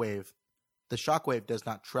shockwave. The shockwave does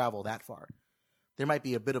not travel that far. There might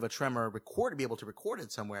be a bit of a tremor to be able to record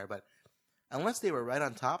it somewhere, but unless they were right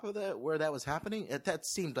on top of where that was happening, that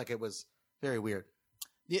seemed like it was very weird.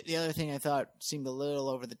 The other thing I thought seemed a little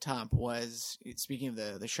over the top was, speaking of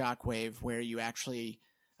the shockwave, where you actually,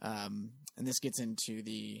 and this gets into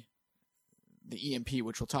the EMP,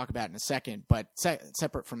 which we'll talk about in a second, but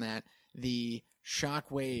separate from that, the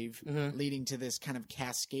shockwave leading to this kind of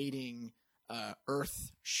cascading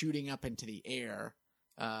earth shooting up into the air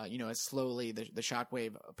as slowly the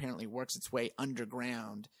shockwave apparently works its way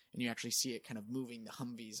underground, and you actually see it kind of moving the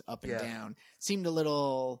Humvees up and down. Seemed a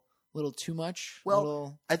little too much.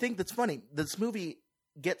 Well, I think that's funny. This movie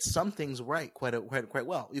gets some things right quite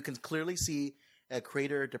well. You can clearly see a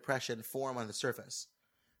crater depression form on the surface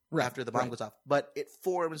after the bomb goes off, but it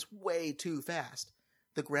forms way too fast.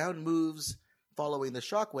 The ground moves following the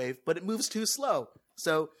shockwave, but it moves too slow.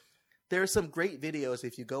 So there are some great videos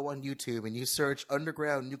if you go on YouTube and you search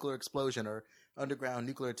underground nuclear explosion or underground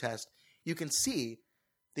nuclear test. You can see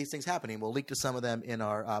these things happening. We'll link to some of them in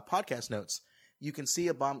our podcast notes. You can see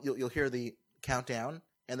a bomb. You'll hear the countdown,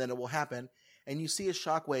 and then it will happen, and you see a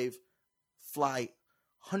shockwave fly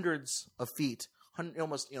hundreds of feet,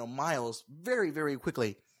 almost miles, very, very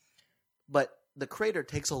quickly. But the crater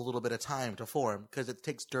takes a little bit of time to form because it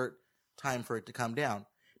takes time for it to come down.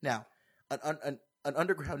 Now, an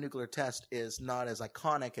underground nuclear test is not as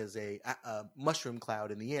iconic as a mushroom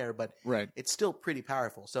cloud in the air, but it's still pretty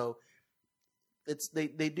powerful. So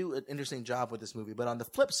they do an interesting job with this movie. But on the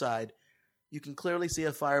flip side, you can clearly see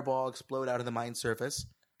a fireball explode out of the mine surface.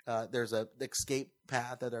 There's an escape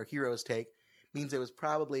path that our heroes take. Means there was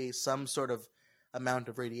probably some sort of amount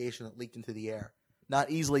of radiation that leaked into the air. Not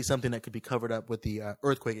easily something that could be covered up with the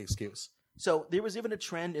earthquake excuse. So there was even a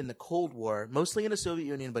trend in the Cold War, mostly in the Soviet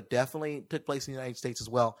Union, but definitely took place in the United States as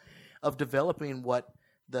well, of developing what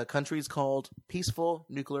the countries called peaceful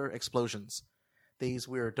nuclear explosions. These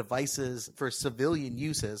were devices for civilian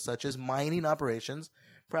uses, such as mining operations.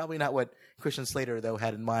 Probably not what Christian Slater, though,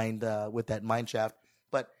 had in mind with that mine shaft,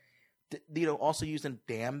 but also used in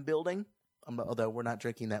dam building, although we're not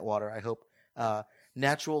drinking that water, I hope.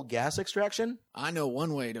 Natural gas extraction. I know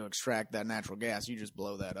one way to extract that natural gas. You just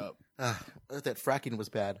blow that up. That fracking was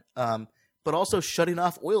bad. But also shutting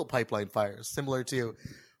off oil pipeline fires, similar to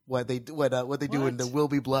what they do in the Will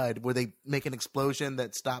Be Blood, where they make an explosion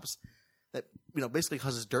that stops, that basically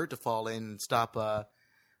causes dirt to fall in and stop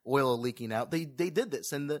oil leaking out. They did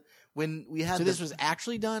this, and when we had this was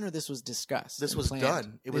actually done, or this was discussed. This was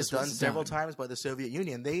done. It was done several times by the Soviet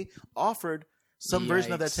Union. They offered some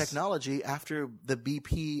version of that technology after the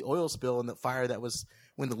BP oil spill and the fire that was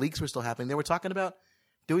when the leaks were still happening. They were talking about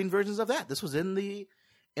doing versions of that. This was in the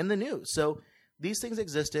news. So these things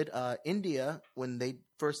existed. India, when they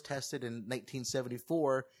first tested in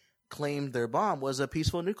 1974, claimed their bomb was a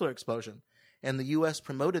peaceful nuclear explosion. And the U.S.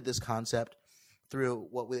 promoted this concept through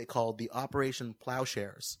what they called the Operation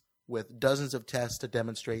Plowshares, with dozens of tests to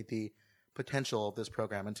demonstrate the potential of this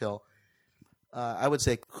program until I would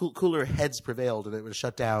say cooler heads prevailed, and it was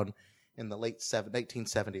shut down in the late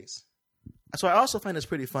 1970s. So I also find this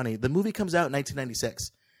pretty funny. The movie comes out in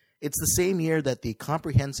 1996. It's the same year that the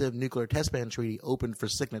Comprehensive Nuclear Test Ban Treaty opened for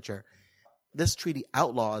signature. This treaty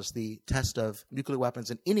outlaws the test of nuclear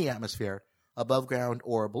weapons in any atmosphere, above ground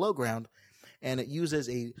or below ground, and it uses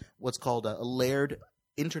what's called a layered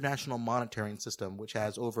international monitoring system, which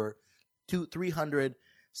has over 300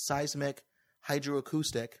 seismic,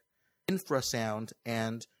 hydroacoustic, infrasound,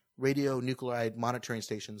 and radionuclide monitoring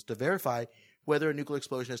stations to verify whether a nuclear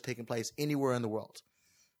explosion has taken place anywhere in the world.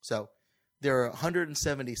 So there are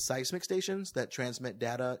 170 seismic stations that transmit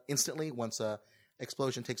data instantly once a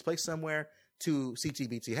explosion takes place somewhere to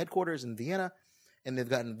CTBT headquarters in Vienna, and they've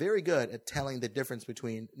gotten very good at telling the difference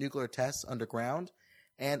between nuclear tests underground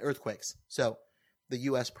and earthquakes. So the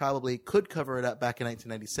U.S. probably could cover it up back in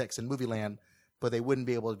 1996 in movie land, but they wouldn't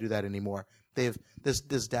be able to do that anymore.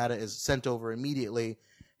 This data is sent over immediately,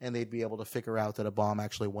 and they'd be able to figure out that a bomb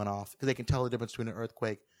actually went off, because they can tell the difference between an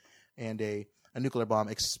earthquake and a nuclear bomb,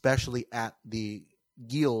 especially at the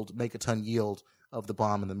megaton yield of the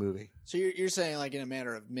bomb in the movie. So you're saying, like, in a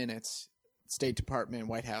matter of minutes, State Department,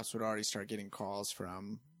 White House would already start getting calls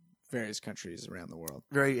from various countries around the world.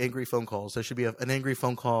 Very angry phone calls. There should be an angry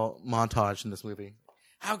phone call montage in this movie.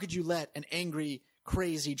 How could you let an angry,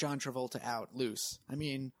 crazy John Travolta out loose? I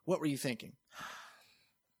mean, what were you thinking?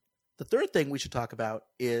 The third thing we should talk about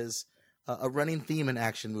is a running theme in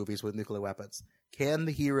action movies with nuclear weapons. Can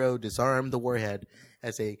the hero disarm the warhead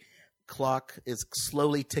as a clock is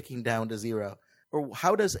slowly ticking down to zero? Or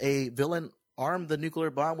how does a villain arm the nuclear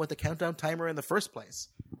bomb with a countdown timer in the first place?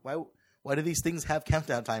 Why do these things have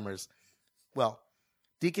countdown timers? Well,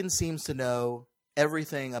 Deacon seems to know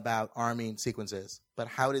everything about arming sequences, but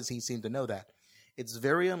how does he seem to know that? It's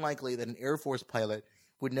very unlikely that an Air Force pilot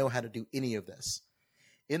would know how to do any of this.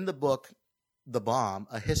 In the book, The Bomb,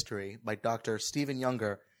 A History, by Dr. Stephen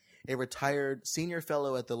Younger, a retired senior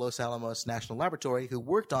fellow at the Los Alamos National Laboratory who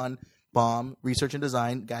worked on bomb research and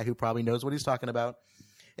design, guy who probably knows what he's talking about,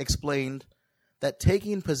 explained that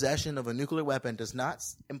taking possession of a nuclear weapon does not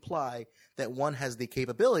imply that one has the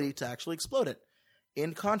capability to actually explode it.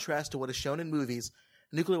 In contrast to what is shown in movies,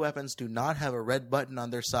 nuclear weapons do not have a red button on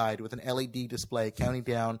their side with an LED display counting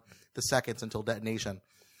down the seconds until detonation.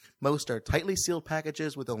 Most are tightly sealed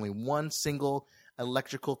packages with only one single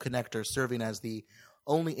electrical connector serving as the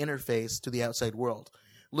only interface to the outside world.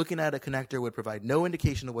 Looking at a connector would provide no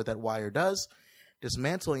indication of what that wire does.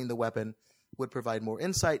 Dismantling the weapon would provide more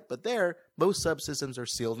insight, but there, most subsystems are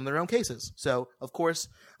sealed in their own cases. So, of course,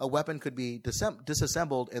 a weapon could be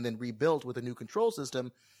disassembled and then rebuilt with a new control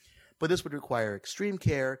system, but this would require extreme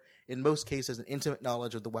care, in most cases an intimate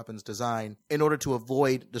knowledge of the weapon's design, in order to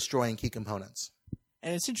avoid destroying key components.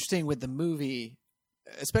 And it's interesting with the movie,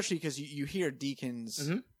 especially because you hear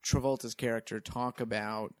Deakins, Travolta's character, talk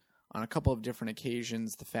about on a couple of different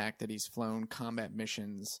occasions the fact that he's flown combat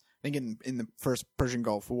missions, I think in the first Persian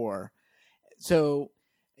Gulf War. So,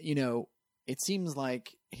 it seems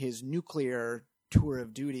like his nuclear tour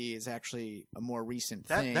of duty is actually a more recent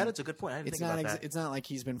thing. That is a good point. I didn't think about that. It's not like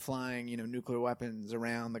he's been flying, nuclear weapons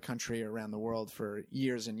around the country or around the world for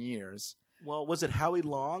years and years. Well, was it Howie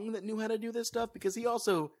Long that knew how to do this stuff? Because he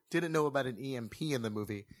also didn't know about an EMP in the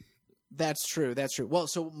movie. That's true. Well,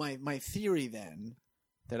 so my theory then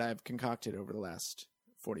that I've concocted over the last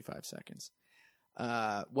 45 seconds,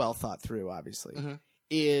 well thought through, obviously,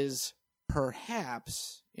 is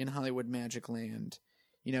perhaps in Hollywood Magic Land,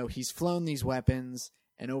 he's flown these weapons,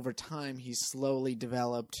 and over time he's slowly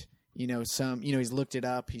developed, he's looked it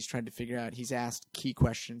up, he's tried to figure out, he's asked key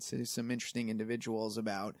questions to some interesting individuals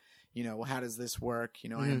about, how does this work?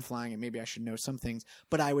 I am flying and maybe I should know some things.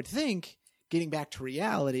 But I would think, getting back to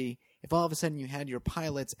reality, if all of a sudden you had your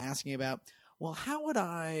pilots asking about, well, how would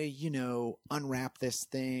I, unwrap this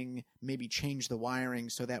thing, maybe change the wiring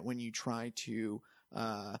so that when you try to,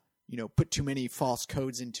 put too many false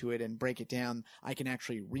codes into it and break it down, I can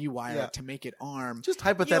actually rewire it to make it arm. Just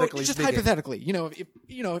hypothetically speaking. Hypothetically.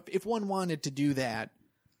 If one wanted to do that,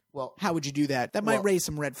 well, how would you do that? That might raise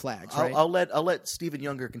some red flags, right? I'll let Stephen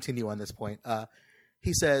Younger continue on this point.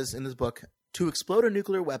 He says in his book, to explode a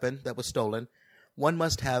nuclear weapon that was stolen, one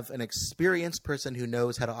must have an experienced person who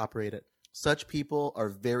knows how to operate it. Such people are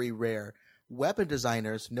very rare. Weapon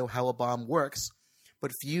designers know how a bomb works,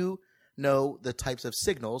 but few know the types of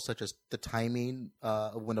signals, such as the timing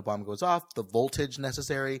of when a bomb goes off, the voltage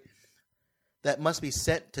necessary, that must be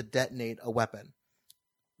set to detonate a weapon.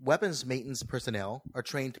 Weapons maintenance personnel are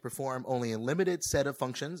trained to perform only a limited set of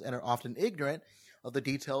functions and are often ignorant of the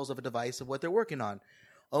details of a device of what they're working on.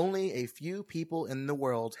 Only a few people in the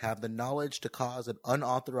world have the knowledge to cause an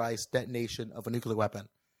unauthorized detonation of a nuclear weapon.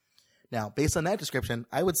 Now, based on that description,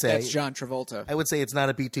 I would say... That's John Travolta. I would say it's not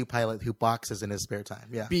a B-2 pilot who boxes in his spare time.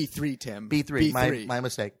 Yeah. B-3, Tim. B-3. My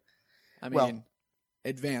mistake. I mean,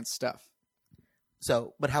 advanced stuff.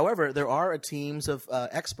 So, but however, there are teams of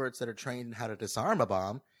experts that are trained in how to disarm a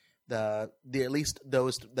bomb. At least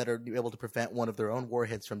those that are able to prevent one of their own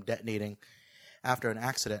warheads from detonating after an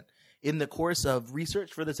accident. In the course of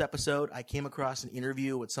research for this episode, I came across an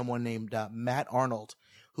interview with someone named Matt Arnold,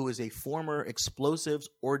 who is a former Explosives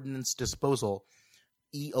Ordnance Disposal,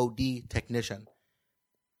 EOD technician.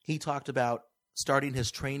 He talked about starting his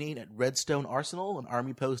training at Redstone Arsenal, an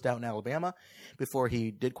Army post out in Alabama, before he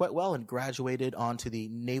did quite well and graduated onto the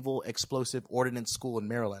Naval Explosive Ordnance School in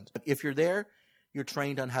Maryland. If you're there, you're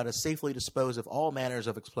trained on how to safely dispose of all manners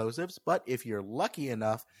of explosives, but if you're lucky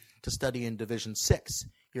enough to study in Division 6,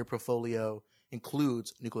 your portfolio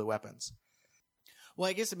includes nuclear weapons. Well,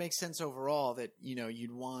 I guess it makes sense overall that,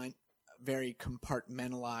 you'd want very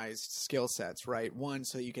compartmentalized skill sets, right? One,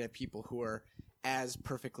 so you could have people who are as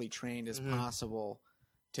perfectly trained as possible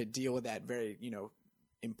to deal with that very,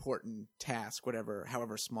 important task,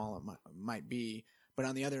 however small it might be. But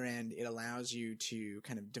on the other end, it allows you to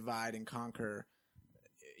kind of divide and conquer,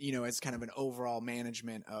 as kind of an overall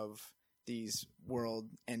management of these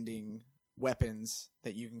world-ending weapons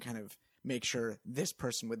that you can kind of make sure this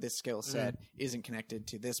person with this skill set isn't connected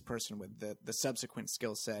to this person with the subsequent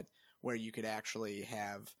skill set, where you could actually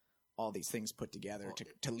have all these things put together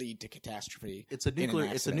to lead to catastrophe. It's a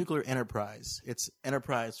nuclear enterprise. It's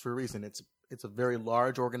enterprise for a reason. It's a very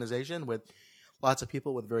large organization with lots of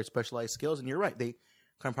people with very specialized skills. And you're right, they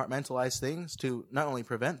compartmentalize things to not only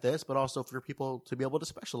prevent this, but also for people to be able to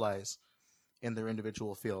specialize in their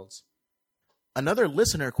individual fields. Another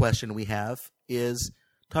listener question we have is,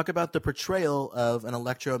 talk about the portrayal of an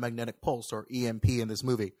electromagnetic pulse, or EMP, in this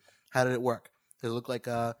movie. How did it work? Did it look like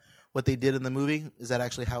what they did in the movie? Is that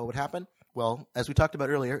actually how it would happen? Well, as we talked about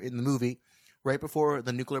earlier, in the movie, right before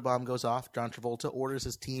the nuclear bomb goes off, John Travolta orders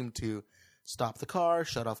his team to stop the car,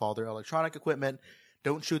 shut off all their electronic equipment,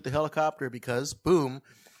 don't shoot the helicopter because, boom,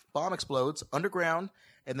 bomb explodes underground,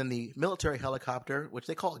 and then the military helicopter, which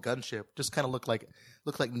they call a gunship, just kind of look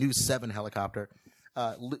like News 7 helicopter.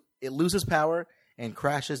 It loses power and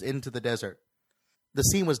crashes into the desert. The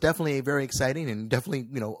scene was definitely very exciting and definitely,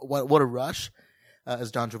 what a rush,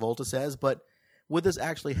 as John Travolta says. But would this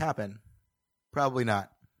actually happen? Probably not.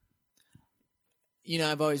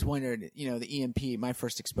 I've always wondered, the EMP, my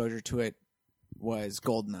first exposure to it was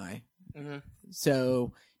GoldenEye. Mm-hmm.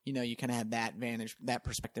 So, you kind of have that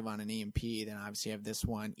perspective on an EMP. Then obviously you have this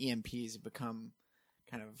one. EMPs have become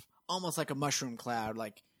kind of almost like a mushroom cloud.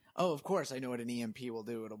 Like, oh, of course I know what an EMP will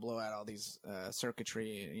do. It'll blow out all these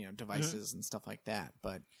circuitry, devices mm-hmm. and stuff like that.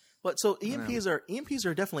 But so EMPs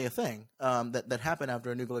are definitely a thing that happen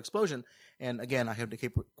after a nuclear explosion. And again, I have to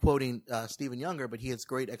keep quoting Stephen Younger, but he has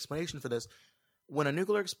great explanation for this. When a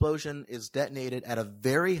nuclear explosion is detonated at a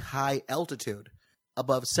very high altitude,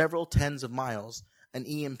 above several tens of miles, an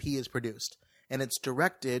EMP is produced, and it's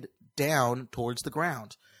directed down towards the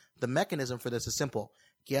ground. The mechanism for this is simple.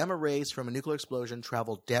 Gamma rays from a nuclear explosion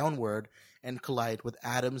travel downward and collide with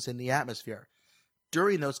atoms in the atmosphere.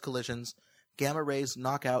 During those collisions, gamma rays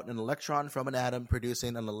knock out an electron from an atom,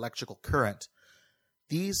 producing an electrical current.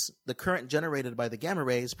 The current generated by the gamma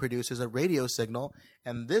rays produces a radio signal,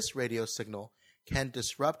 and this radio signal can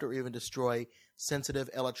disrupt or even destroy sensitive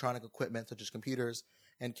electronic equipment such as computers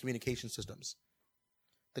and communication systems.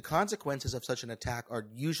 The consequences of such an attack are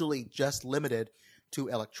usually just limited to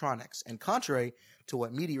electronics, and contrary to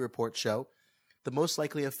what media reports show, the most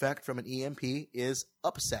likely effect from an EMP is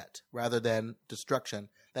upset rather than destruction.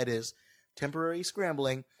 That is, temporary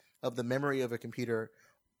scrambling of the memory of a computer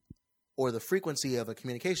or the frequency of a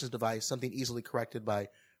communications device, something easily corrected by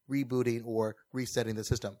rebooting or resetting the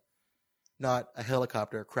system. Not a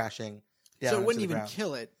helicopter crashing down. So it wouldn't even ground.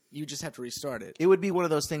 Kill it. You just have to restart it. It would be one of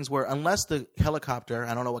those things where unless the helicopter,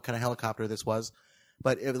 I don't know what kind of helicopter this was,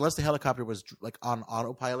 but unless the helicopter was like on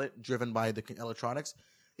autopilot, driven by the electronics,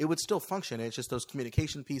 it would still function. It's just those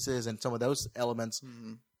communication pieces and some of those elements,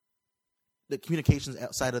 mm-hmm. the communications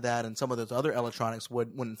outside of that and some of those other electronics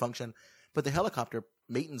wouldn't function. But the helicopter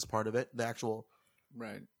maintenance part of it, the actual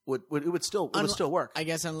right, it would still work. I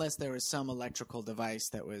guess unless there was some electrical device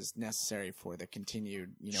that was necessary for the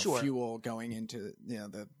continued sure. fuel going into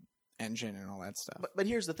the engine and all that stuff. But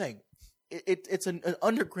here's the thing. It's an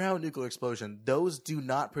underground nuclear explosion. Those do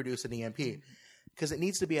not produce an EMP because it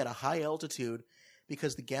needs to be at a high altitude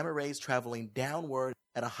because the gamma rays traveling downward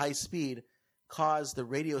at a high speed cause the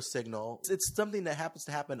radio signal. It's something that happens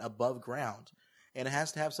to happen above ground, and it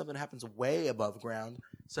has to have something that happens way above ground,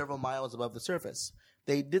 several miles above the surface.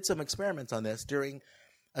 They did some experiments on this during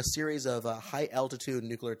a series of high-altitude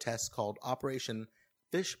nuclear tests called Operation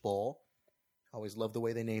Fishbowl. I always love the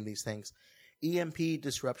way they name these things. EMP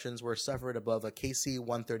disruptions were suffered above a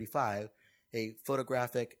KC-135, a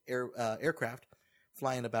photographic aircraft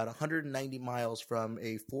flying about 190 miles from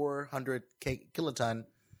a 400 kiloton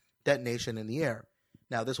detonation in the air.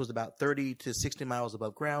 Now, this was about 30 to 60 miles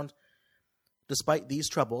above ground. Despite these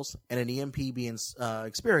troubles and an EMP being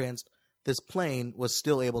experienced, this plane was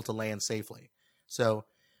still able to land safely. So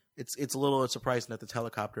it's a little surprising that this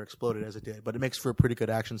helicopter exploded as it did, but it makes for a pretty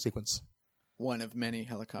good action sequence. One of many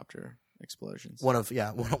helicopter explosions. One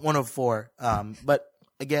of four. But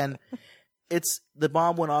again, the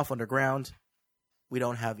bomb went off underground. We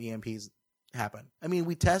don't have EMPs happen. I mean,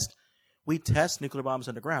 we test nuclear bombs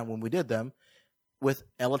underground when we did them with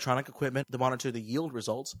electronic equipment to monitor the yield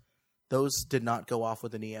results. Those did not go off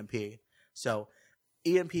with an EMP. So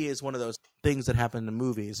EMP is one of those things that happen in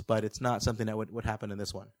movies, but it's not something that would happen in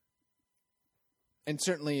this one. And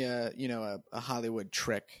certainly, a Hollywood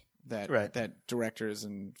trick that directors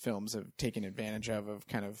and films have taken advantage of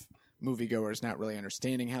kind of moviegoers not really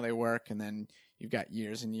understanding how they work, and then you've got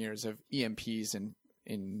years and years of EMPs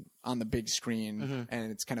on the big screen, mm-hmm.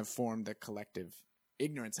 and it's kind of formed the collective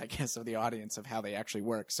ignorance, I guess, of the audience of how they actually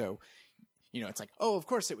work. So, it's like, oh, of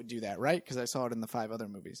course it would do that, right? Because I saw it in the 5 other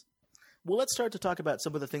movies. Well, let's start to talk about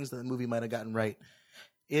some of the things that the movie might have gotten right.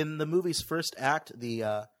 In the movie's first act,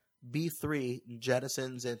 the B-3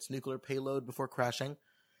 jettisons its nuclear payload before crashing.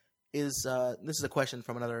 This is a question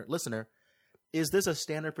from another listener. Is this a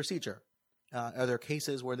standard procedure? Are there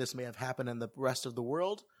cases where this may have happened in the rest of the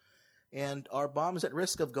world? And are bombs at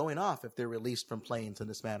risk of going off if they're released from planes in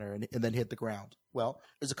this manner and then hit the ground? Well,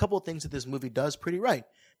 there's a couple of things that this movie does pretty right.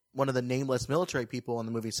 One of the nameless military people in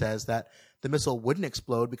the movie says that the missile wouldn't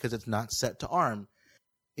explode because it's not set to arm.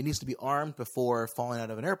 It needs to be armed before falling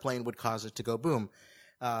out of an airplane would cause it to go boom.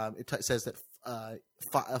 It says that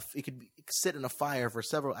it could sit in a fire for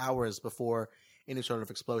several hours before any sort of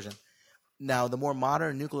explosion. Now, the more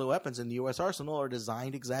modern nuclear weapons in the U.S. arsenal are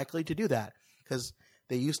designed exactly to do that because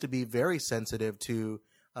they used to be very sensitive to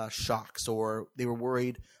shocks, or they were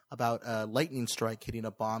worried about a lightning strike hitting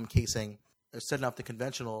a bomb casing, setting off the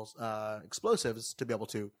conventional explosives to be able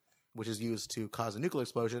to, which is used to cause a nuclear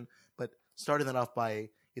explosion, but starting that off by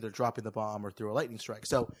either dropping the bomb or through a lightning strike.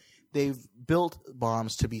 So they've built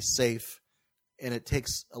bombs to be safe, and it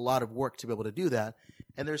takes a lot of work to be able to do that.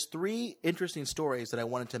 And there's 3 interesting stories that I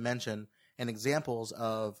wanted to mention and examples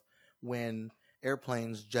of when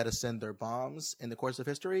airplanes jettisoned their bombs in the course of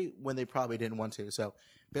history when they probably didn't want to. So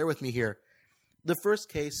bear with me here. The first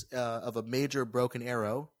case of a major broken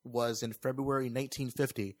arrow was in February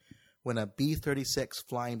 1950 when a B-36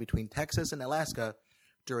 flying between Texas and Alaska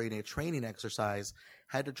during a training exercise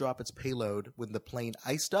had to drop its payload when the plane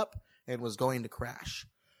iced up and was going to crash.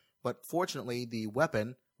 But fortunately, the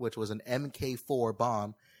weapon, which was an Mk4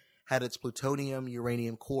 bomb, had its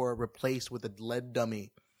plutonium-uranium core replaced with a lead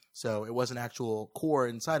dummy. So it was an actual core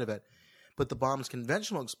inside of it. But the bomb's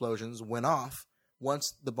conventional explosions went off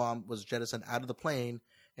once the bomb was jettisoned out of the plane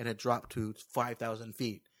and had dropped to 5,000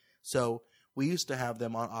 feet. So we used to have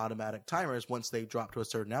them on automatic timers. Once they dropped to a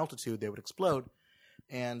certain altitude, they would explode.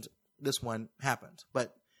 And this one happened.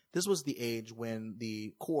 But this was the age when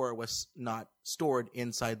the core was not stored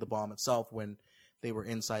inside the bomb itself when they were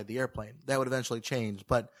inside the airplane. That would eventually change,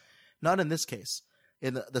 but not in this case.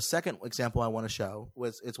 In the second example I want to show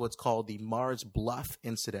it's what's called the Mars Bluff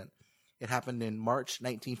incident. It happened in March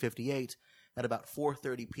 1958 at about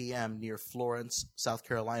 4:30 p.m. near Florence, South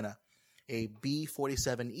Carolina. A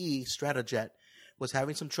B-47E Stratojet was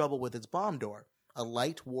having some trouble with its bomb door. A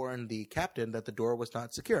light warned the captain that the door was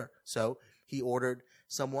not secure, so he ordered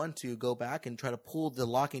someone to go back and try to pull the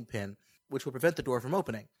locking pin, which would prevent the door from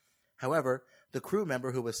opening. However, the crew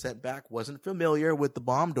member who was sent back wasn't familiar with the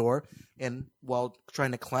bomb door, and while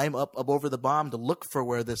trying to climb up over the bomb to look for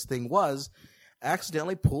where this thing was,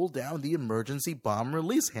 accidentally pulled down the emergency bomb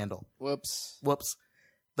release handle. Whoops.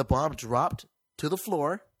 The bomb dropped to the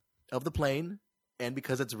floor of the plane, and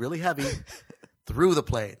because it's really heavy, through the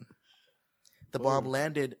plane. The bomb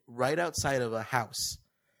landed right outside of a house,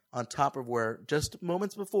 on top of where, just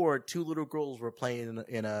moments before, 2 little girls were playing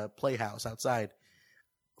in a playhouse outside.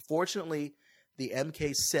 Fortunately, the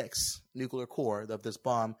Mk6 nuclear core of this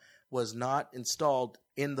bomb was not installed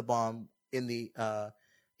in the bomb in the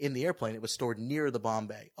airplane. It was stored near the bomb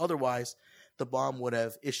bay. Otherwise, the bomb would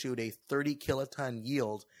have issued a 30 kiloton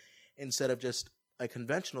yield instead of just a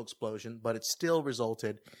conventional explosion, but it still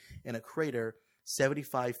resulted in a crater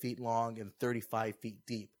 75 feet long and 35 feet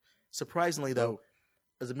deep. Surprisingly, though,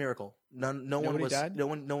 it was a miracle. No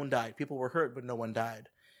one died. People were hurt, but no one died.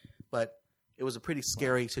 But it was a pretty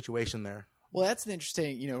scary situation there. Well, that's the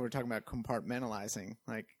interesting. We're talking about compartmentalizing.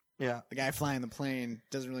 Like, the guy flying the plane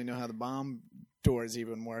doesn't really know how the bomb doors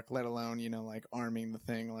even work, let alone like arming the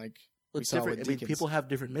thing. Like, it's different. I mean, people have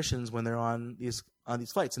different missions when they're on these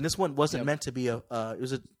flights, and this one wasn't meant to be it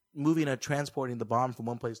was moving and transporting the bomb from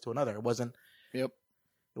one place to another. It wasn't. Yep.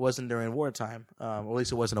 It wasn't during wartime, or at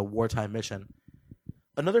least it wasn't a wartime mission.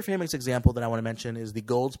 Another famous example that I want to mention is the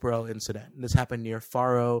Goldsboro incident. And this happened near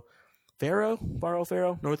Faro,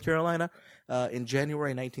 North Carolina, in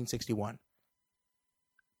January 1961.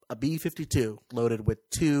 A B-52 loaded with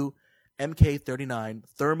 2 Mk-39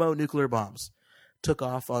 thermonuclear bombs took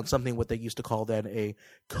off on something what they used to call then a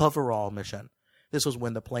coverall mission. This was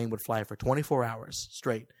when the plane would fly for 24 hours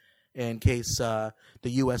straight in case the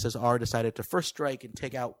USSR decided to first strike and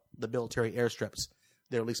take out the military airstrips.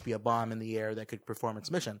 There'd at least be a bomb in the air that could perform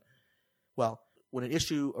its mission. Well, when an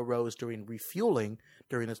issue arose during refueling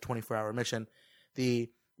during this 24-hour mission, the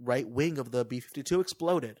right wing of the B-52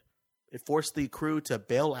 exploded. It forced the crew to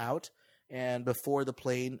bail out, and before the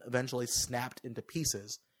plane eventually snapped into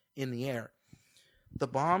pieces in the air. The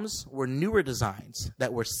bombs were newer designs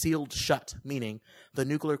that were sealed shut, meaning the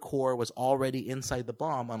nuclear core was already inside the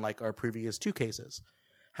bomb, unlike our previous 2 cases.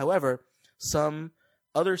 However, some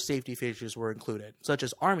other safety features were included, such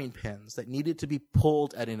as arming pins that needed to be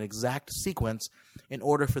pulled at an exact sequence in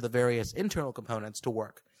order for the various internal components to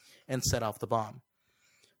work and set off the bomb.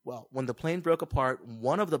 Well, when the plane broke apart,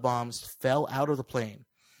 one of the bombs fell out of the plane.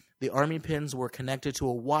 The arming pins were connected to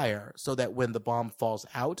a wire so that when the bomb falls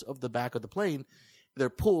out of the back of the plane, they're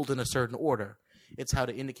pulled in a certain order. It's how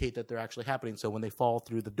to indicate that they're actually happening. So when they fall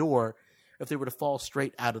through the door, if they were to fall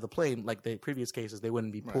straight out of the plane, like the previous cases, they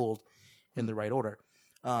wouldn't be pulled in the right order.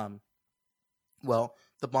 Well,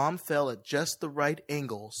 the bomb fell at just the right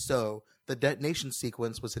angle, so the detonation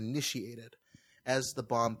sequence was initiated as the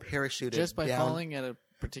bomb parachuted just by down. Falling at a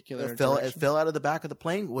particular It direction? fell out of the back of the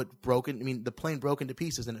plane. The plane broke into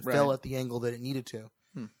pieces, and it fell at the angle that it needed to.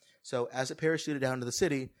 So as it parachuted down to the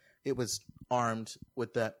city, it was armed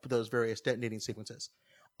with those various detonating sequences.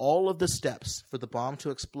 all of the steps for the bomb to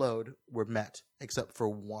explode were met, except for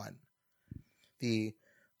one. The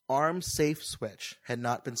arm safe switch had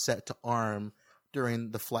not been set to arm during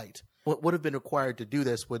the flight. What would have been required to do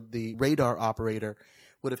this would the radar operator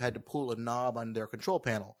would have had to pull a knob on their control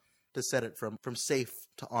panel to set it from safe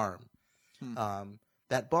to arm.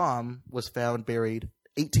 That bomb was found buried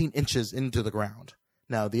 18 inches into the ground.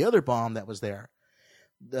 Now, the other bomb that was there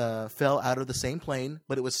fell out of the same plane,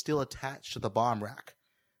 but it was still attached to the bomb rack.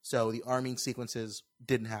 So the arming sequences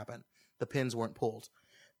didn't happen. The pins weren't pulled.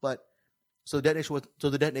 So the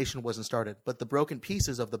detonation wasn't started. But the broken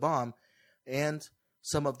pieces of the bomb and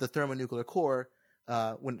some of the thermonuclear core,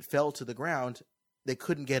 when it fell to the ground, they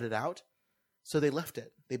couldn't get it out. So they left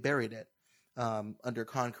it. They buried it under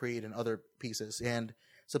concrete and other pieces. And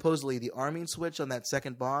supposedly the arming switch on that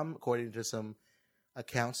second bomb, according to some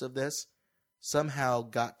accounts of this, somehow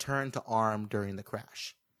got turned to arm during the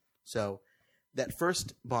crash. So that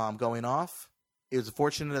first bomb going off, it was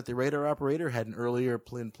fortunate that the radar operator hadn't earlier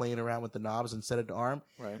been playing around with the knobs and set it to arm.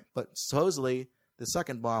 Right. But supposedly the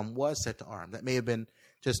second bomb was set to arm. That may have been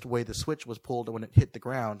just the way the switch was pulled when it hit the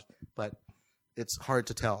ground, but it's hard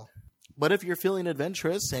to tell. But if you're feeling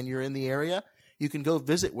adventurous and you're in the area, you can go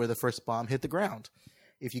visit where the first bomb hit the ground.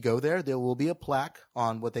 If you go there, there will be a plaque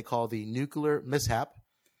on what they call the nuclear mishap.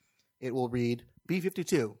 It will read,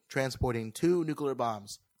 B-52, transporting 2 nuclear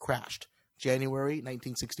bombs, crashed, January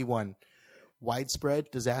 1961.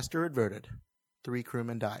 Widespread disaster averted. 3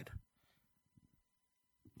 crewmen died.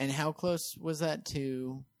 And how close was that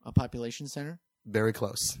to a population center? Very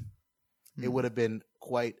close. It would have been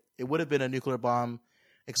a nuclear bomb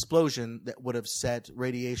explosion that would have set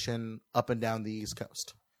radiation up and down the East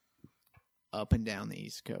Coast. Up and down the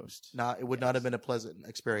East Coast. It would not have been a pleasant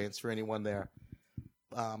experience for anyone there.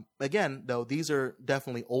 Again, though, these are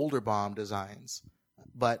definitely older bomb designs,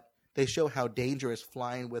 but they show how dangerous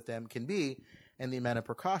flying with them can be and the amount of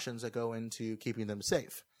precautions that go into keeping them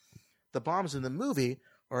safe. The bombs in the movie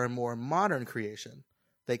are a more modern creation.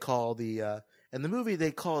 In the movie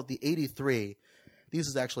they call it the 83. This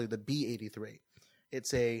is actually the B-83.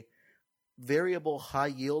 It's a variable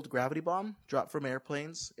high-yield gravity bomb dropped from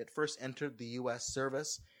airplanes. It first entered the U.S.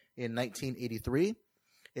 service in 1983.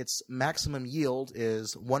 Its maximum yield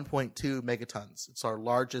is 1.2 megatons. It's our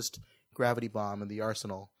largest gravity bomb in the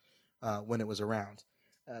arsenal when it was around.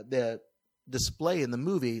 The display in the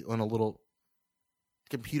movie on a little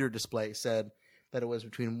computer display said that it was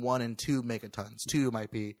between 1 and 2 megatons. 2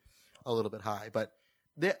 might be a little bit high, but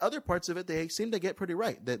the other parts of it, they seem to get pretty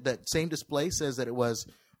right. That same display says that it was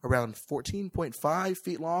around 14.5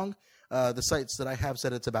 feet long. The sites that I have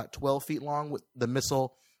said it's about 12 feet long with the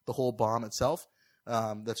missile, the whole bomb itself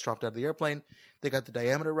that's dropped out of the airplane. They got the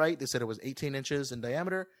diameter right. They said it was 18 inches in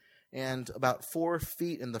diameter, and about 4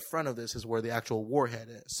 feet in the front of this is where the actual warhead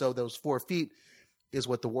is. So those 4 feet is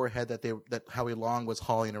what the warhead that Howie Long was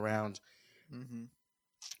hauling around. Mm-hmm.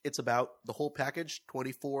 It's about the whole package,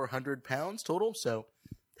 2,400 pounds total. So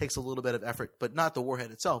takes a little bit of effort, but not the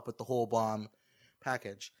warhead itself, but the whole bomb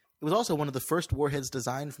package. It was also one of the first warheads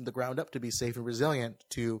designed from the ground up to be safe and resilient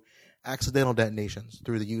to accidental detonations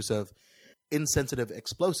through the use of insensitive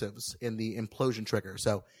explosives in the implosion trigger.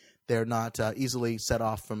 So they're not easily set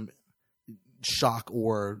off from shock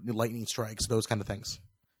or lightning strikes, those kind of things.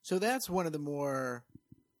 So that's one of the more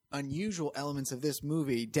unusual elements of this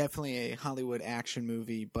movie. Definitely a Hollywood action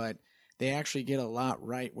movie, but they actually get a lot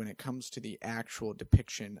right when it comes to the actual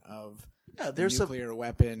depiction of the nuclear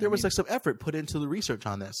weapon. There was some effort put into the research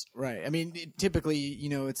on this. Right. I mean, typically,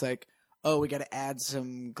 it's like, oh, we got to add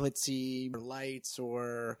some glitzy lights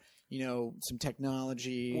or, some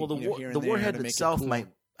technology. Well, here the and warhead there to itself make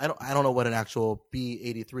it cool. I don't know what an actual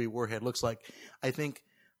B-83 warhead looks like. I think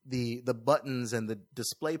the buttons and the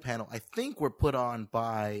display panel, I think, were put on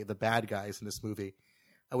by the bad guys in this movie.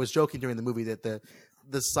 I was joking during the movie that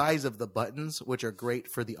the size of the buttons, which are great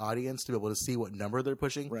for the audience to be able to see what number they're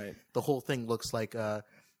pushing, right. The whole thing looks like the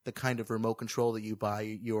kind of remote control that you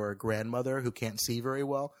buy your grandmother who can't see very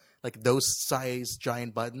well, like those size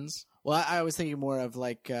giant buttons. Well, I was thinking more of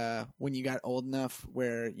like when you got old enough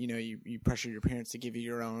where, you pressured your parents to give you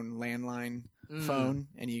your own landline phone,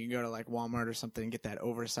 and you can go to like Walmart or something and get that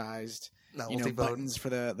oversized buttons for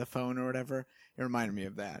the phone or whatever. It reminded me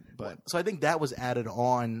of that. But so I think that was added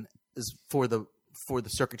on for the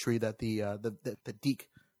circuitry that the Deke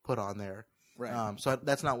put on there. Right. So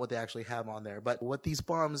that's not what they actually have on there. But what these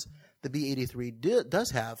bombs, the B-83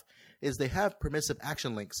 does have, is they have permissive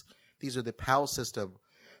action links. These are the PAL system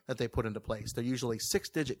that they put into place. They're usually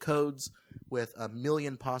 6-digit codes with 1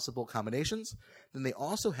 million possible combinations. Then they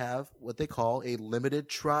also have what they call a limited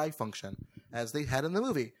try function, as they had in the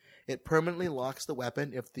movie. It permanently locks the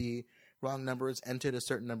weapon if the wrong number is entered a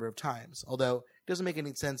certain number of times. Although it doesn't make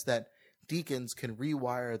any sense that Deakins can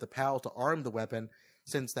rewire the PAL to arm the weapon,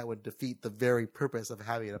 since that would defeat the very purpose of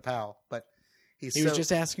having a PAL. But he was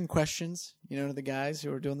just asking questions, to the guys who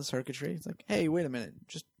were doing the circuitry. It's like, hey, wait a minute,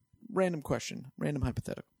 just random question, random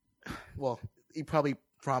hypothetical. Well, he probably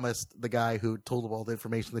promised the guy who told him all the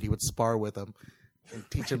information that he would spar with him and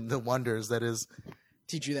teach him the wonders that is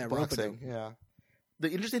teach you that boxing. Yeah.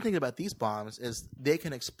 The interesting thing about these bombs is they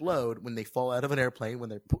can explode when they fall out of an airplane, when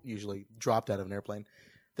they're usually dropped out of an airplane.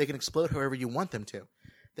 They can explode however you want them to.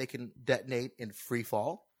 They can detonate in free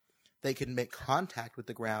fall. They can make contact with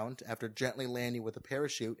the ground after gently landing with a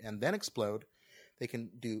parachute and then explode. They can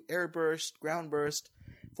do air burst, ground burst.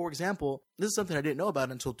 For example, this is something I didn't know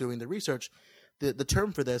about until doing the research. The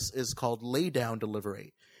term for this is called lay-down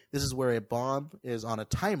delivery. This is where a bomb is on a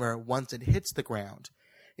timer once it hits the ground.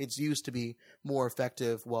 It's used to be more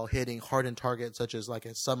effective while hitting hardened targets such as like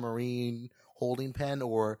a submarine holding pen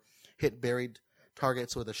or hit buried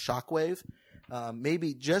targets with a shockwave.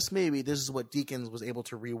 Maybe, just maybe, this is what Deakins was able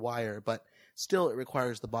to rewire, but still it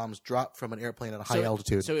requires the bombs drop from an airplane at a high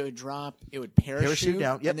altitude. So it would drop, it would parachute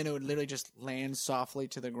down, and then it would literally just land softly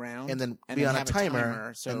to the ground. And then be on a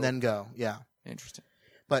timer and then go, yeah. Interesting.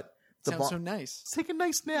 But sounds so nice. Take a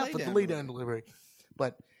nice nap with the lay-down delivery.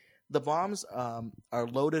 But the bombs are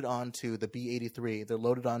loaded onto the B-83. They're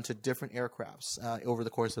loaded onto different aircrafts over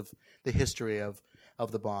the course of the history of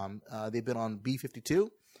the bomb. They've been on B-52,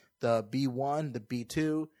 the B-1, the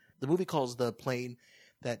B-2. The movie calls the plane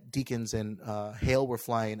that Deakins and Hale were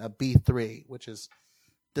flying a B-3, which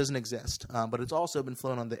doesn't exist. But it's also been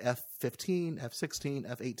flown on the F-15, F-16,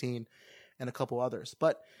 F-18, and a couple others.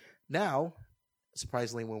 But now,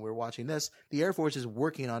 surprisingly, when we're watching this, the Air Force is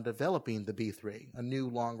working on developing the B-3, a new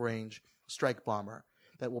long-range strike bomber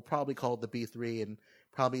that will probably call the B-3 and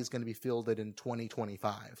probably is going to be fielded in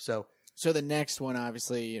 2025. So the next one,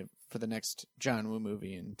 obviously, for the next John Woo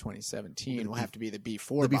movie in 2017 will have to be the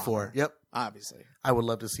B-4 The B-4, bomber, yep. Obviously. I would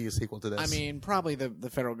love to see a sequel to this. I mean, probably the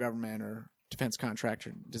federal government or defense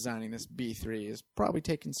contractor designing this B-3 is probably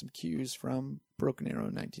taking some cues from Broken Arrow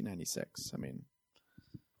in 1996. I mean,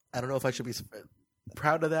 I don't know if I should be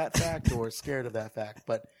proud of that fact or scared of that fact,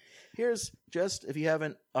 but here's just, if you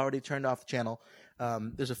haven't already turned off the channel,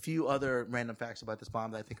 there's a few other random facts about this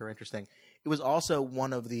bomb that I think are interesting. It was also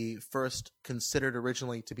one of the first considered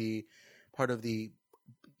originally to be part of the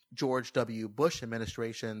George W. Bush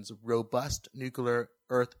administration's robust nuclear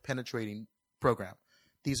earth penetrating program.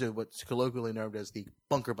 These are what's colloquially known as the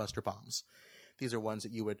bunker buster bombs. These are ones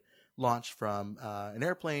that you would launch from an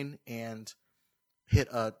airplane and hit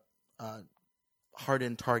a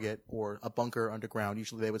hardened target or a bunker underground.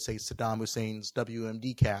 Usually they would say Saddam Hussein's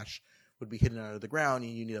WMD cache would be hidden under the ground,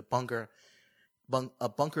 and you need a bunker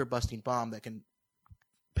busting bomb that can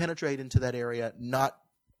penetrate into that area, not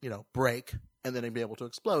break, and then be able to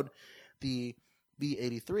explode. The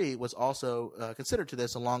B-83 was also considered to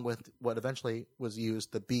this, along with what eventually was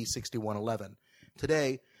used, the B-6111.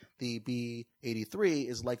 Today, the B-83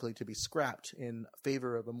 is likely to be scrapped in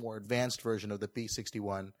favor of a more advanced version of the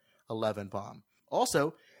B-6111 bomb.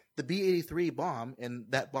 Also, the B-83 bomb and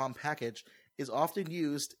that bomb package is often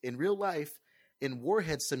used in real life in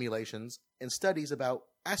warhead simulations and studies about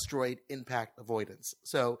asteroid impact avoidance.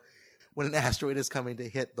 So when an asteroid is coming to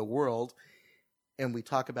hit the world and we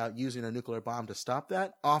talk about using a nuclear bomb to stop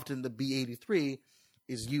that, often the B-83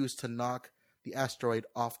 is used to knock the asteroid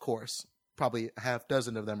off course. Probably a half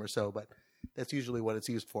dozen of them or so, but that's usually what it's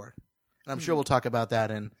used for. And I'm sure we'll talk about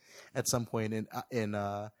that at some point in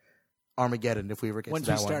Armageddon if we ever get to that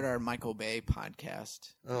one. Once we start our Michael Bay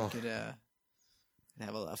podcast, we could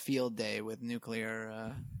have a field day with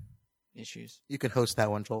nuclear issues. You can host that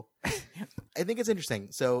one, Joel. I think it's interesting.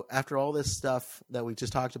 So after all this stuff that we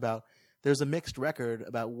just talked about, there's a mixed record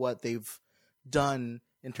about what they've done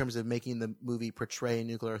in terms of making the movie portray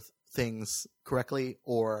nuclear things correctly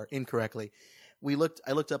or incorrectly. I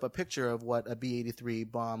looked up a picture of what a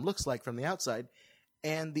B-83 bomb looks like from the outside,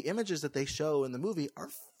 and the images that they show in the movie are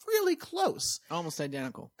really close. Almost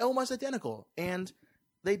identical. And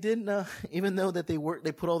they didn't, even though that they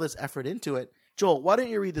put all this effort into it. Joel, why don't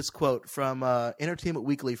you read this quote from Entertainment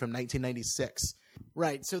Weekly from 1996?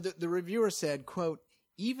 Right. So the reviewer said, quote,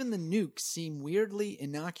 "Even the nukes seem weirdly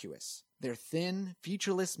innocuous. They're thin,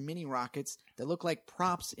 featureless mini rockets that look like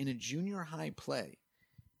props in a junior high play.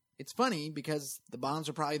 it's funny because the bombs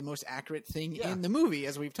are probably the most accurate thing in the movie,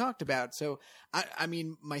 as we've talked about. So, I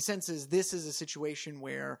mean, my sense is this is a situation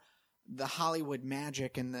where the Hollywood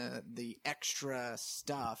magic and the extra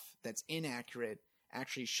stuff that's inaccurate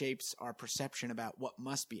actually shapes our perception about what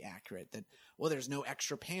must be accurate. That, well, there's no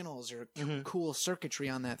extra panels or cool circuitry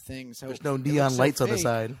on that thing. So there's no neon lights on the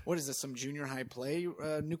side. What is this, some junior high play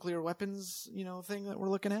nuclear weapons, thing that we're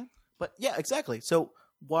looking at? But yeah, exactly. So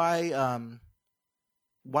why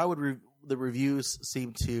would the reviews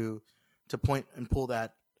seem to point and pull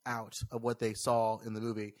that out of what they saw in the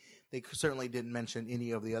movie? They certainly didn't mention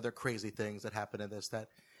any of the other crazy things that happen in this, that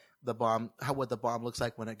what the bomb looks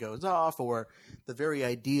like when it goes off, or the very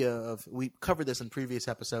idea of, we covered this in previous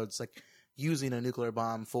episodes, like using a nuclear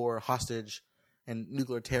bomb for hostage and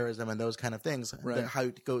nuclear terrorism and those kind of things. Right. How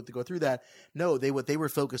to go through that. No, what they were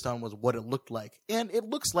focused on was what it looked like, and it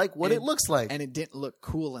looks like what it looks like, and it didn't look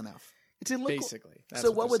cool enough. It didn't look basically. Cool.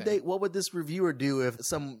 So what would this reviewer do if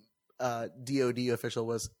some DOD official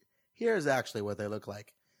was, here's actually what they look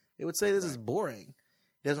like? It would say this is boring.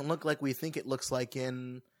 It doesn't look like we think it looks like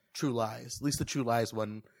in True Lies. At least the True Lies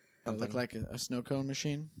one. It look like a snow cone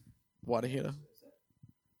machine? Water heater?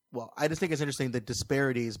 Well, I just think it's interesting, the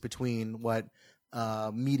disparities between what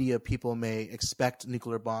media people may expect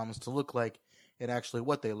nuclear bombs to look like and actually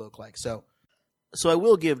what they look like. So I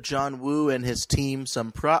will give John Woo and his team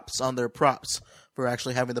some props on their props for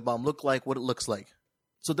actually having the bomb look like what it looks like.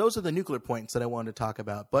 So those are the nuclear points that I wanted to talk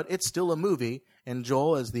about. But it's still a movie, and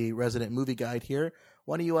Joel, as the resident movie guide here,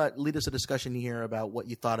 why don't you lead us a discussion here about what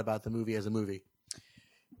you thought about the movie as a movie?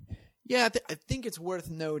 Yeah, I think it's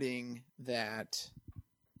worth noting that,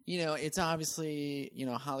 it's obviously,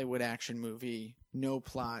 a Hollywood action movie. No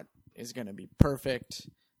plot is going to be perfect.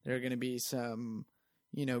 There are going to be some,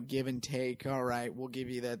 give and take. All right, we'll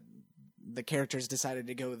give you that the characters decided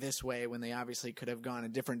to go this way when they obviously could have gone a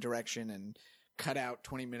different direction and cut out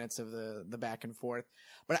 20 minutes of the back and forth.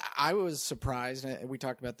 But I was surprised, we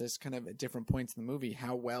talked about this kind of at different points in the movie,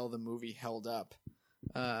 how well the movie held up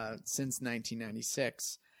since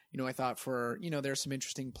 1996. I thought there's some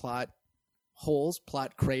interesting plot holes,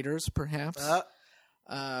 plot craters, perhaps,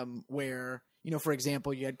 where, for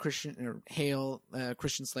example, you had Christian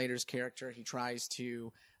Slater's character. He tries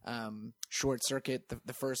to short circuit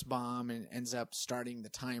the first bomb and ends up starting the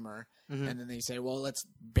timer. Mm-hmm. And then they say, well, let's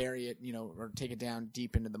bury it, or take it down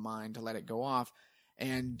deep into the mine to let it go off.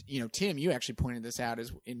 And, Tim, you actually pointed this out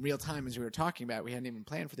as in real time as we were talking about it. We hadn't even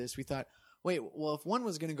planned for this. We thought, wait, well, if one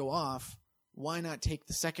was going to go off, why not take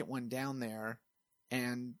the second one down there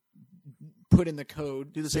and put in the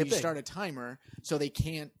code, do the same thing, start a timer so they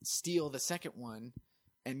can't steal the second one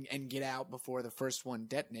and get out before the first one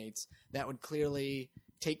detonates? That would clearly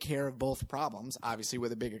take care of both problems, obviously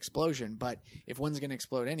with a big explosion. But if one's going to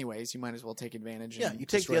explode anyways, you might as well take advantage. Yeah, you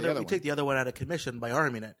take the other one out of commission by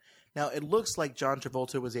arming it. Now it looks like John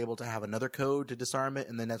Travolta was able to have another code to disarm it,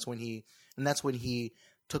 and then that's when he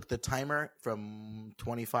took the timer from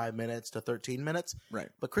 25 minutes to 13 minutes. Right.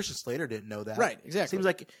 But Christian Slater didn't know that. Right, exactly. Seems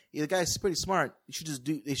like the guy's pretty smart.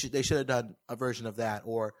 They should have done a version of that,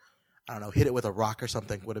 or I don't know, hit it with a rock or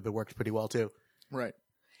something would have worked pretty well too. Right.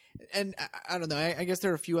 And I don't know. I guess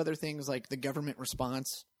there are a few other things like the government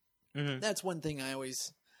response. Mm-hmm. That's one thing I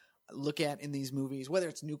always look at in these movies, whether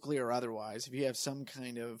it's nuclear or otherwise. If you have some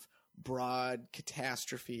kind of broad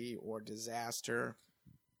catastrophe or disaster,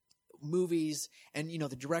 movies and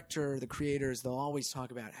the director, the creators, they'll always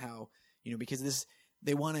talk about how because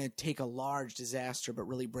they want to take a large disaster but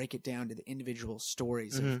really break it down to the individual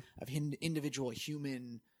stories of individual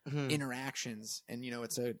human interactions, and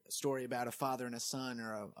it's a story about a father and a son,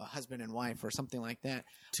 or a husband and wife, or something like that.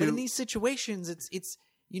 But in these situations, it's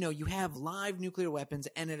you have live nuclear weapons,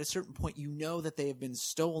 and at a certain point, that they have been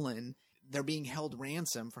stolen. They're being held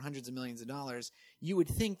ransom for hundreds of millions of dollars. You would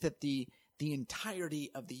think that the entirety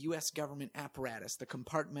of the U.S. government apparatus, the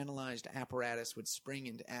compartmentalized apparatus, would spring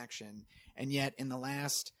into action, and yet in the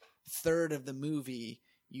last third of the movie,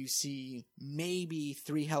 you see maybe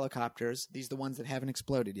 3 helicopters. These are the ones that haven't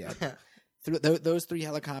exploded yet. Those 3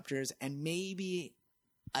 helicopters and maybe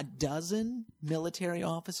a dozen military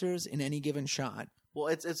officers in any given shot. Well,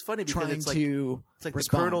 it's funny because it's like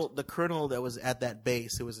the colonel that was at that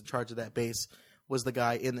base, who was in charge of that base, was the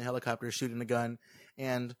guy in the helicopter shooting the gun,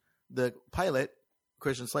 and the pilot,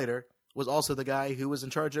 Christian Slater, was also the guy who was in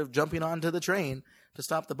charge of jumping onto the train to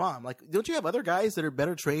stop the bomb. Like, don't you have other guys that are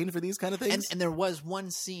better trained for these kind of things? And there was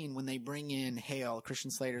one scene when they bring in Hale,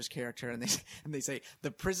 Christian Slater's character, and they say,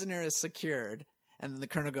 the prisoner is secured. And then the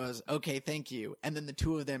colonel goes, okay, thank you. And then the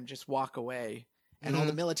two of them just walk away. And all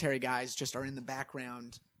the military guys just are in the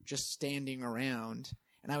background, just standing around.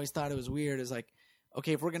 And I always thought it was weird. It's like,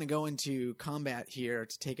 okay, if we're going to go into combat here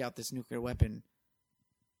to take out this nuclear weapon,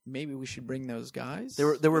 maybe we should bring those guys.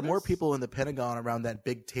 There were more people in the Pentagon around that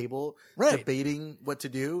big table debating what to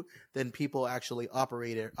do than people actually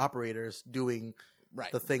operators doing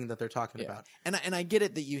the thing that they're talking about. And I get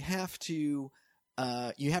it that you have to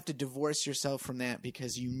divorce yourself from that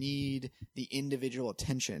because you need the individual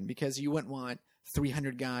attention, because you wouldn't want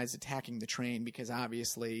 300 guys attacking the train because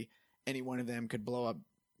obviously any one of them could blow up,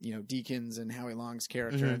 Deakins and Howie Long's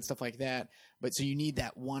character and stuff like that. But so you need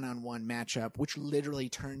that one-on-one matchup, which literally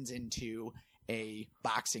turns into a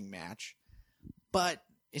boxing match. But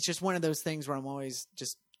it's just one of those things where I'm always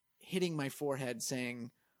just hitting my forehead saying,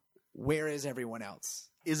 where is everyone else?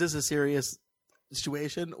 Is this a serious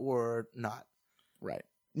situation or not? Right.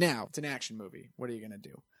 Now, it's an action movie. What are you going to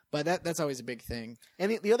do? But that's always a big thing.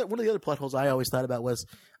 And one of the other plot holes I always thought about was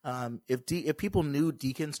if people knew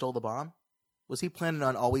Deacon stole the bomb, was he planning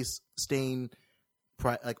on always staying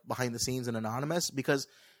behind the scenes and anonymous? Because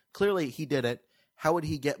clearly he did it. How would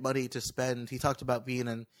he get money to spend? He talked about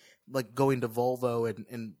being going to Volvo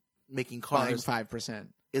and making cars. Buying 5%.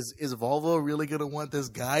 Is Volvo really going to want this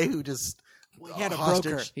guy who just he had a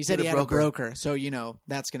broker? He said he had a broker. So,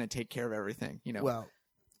 that's going to take care of everything. Well,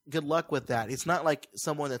 good luck with that. It's not like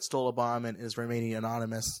someone that stole a bomb and is remaining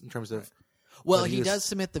anonymous in terms of... Well, he does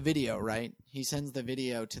submit the video, right? He sends the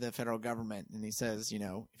video to the federal government, and he says,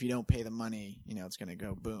 if you don't pay the money, it's going to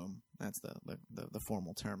go boom. That's the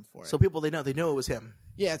formal term for it. So people, they know it was him.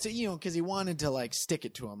 Yeah, so, because he wanted to, stick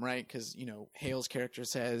it to him, right? Because, Hale's character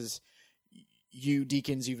says, you,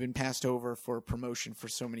 Deakins, you've been passed over for promotion for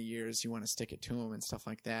so many years. You want to stick it to him and stuff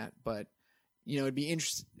like that. But, it'd be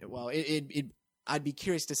interesting. Well, I'd be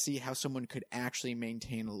curious to see how someone could actually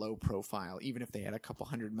maintain a low profile, even if they had a couple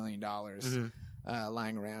 $100 million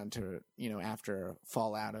lying around to, after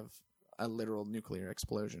fallout of a literal nuclear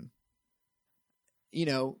explosion.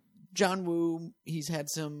 John Woo, he's had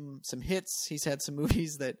some hits. He's had some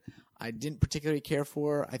movies that I didn't particularly care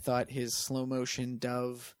for. I thought his slow motion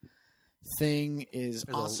dove thing is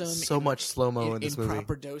awesome. So much slow-mo in this movie. In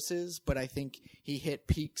proper doses, but I think he hit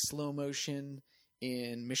peak slow motion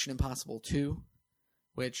in Mission Impossible 2.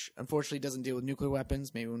 Which unfortunately doesn't deal with nuclear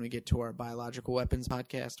weapons. Maybe when we get to our biological weapons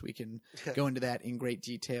podcast, we can go into that in great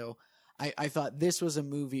detail. I thought this was a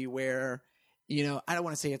movie where, I don't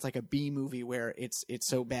want to say it's like a B movie where it's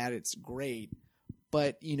so bad it's great.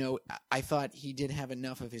 But, I thought he did have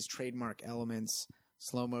enough of his trademark elements,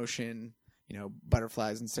 slow motion,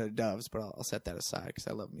 butterflies instead of doves. But I'll set that aside because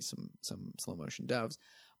I love me some slow motion doves.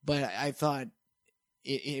 But I thought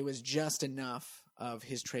it was just enough of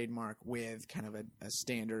his trademark with kind of a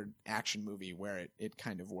standard action movie where it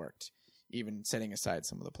kind of worked, even setting aside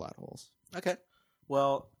some of the plot holes. Okay.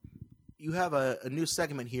 Well, you have a new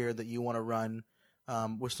segment here that you want to run.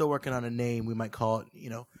 We're still working on a name. We might call it,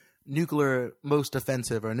 Nuclear Most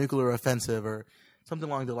Offensive or Nuclear Offensive or something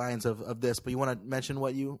along the lines of this. But you want to mention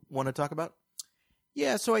what you want to talk about?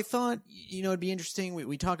 Yeah, so I thought, it'd be interesting.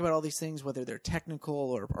 We talk about all these things, whether they're technical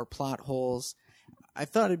or plot holes. I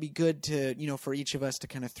thought it'd be good to, for each of us to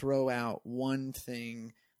kind of throw out one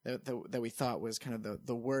thing that we thought was kind of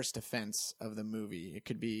the worst offense of the movie. It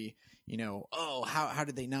could be, how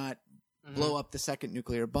did they not blow up the second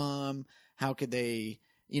nuclear bomb? How could they,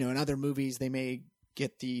 in other movies they may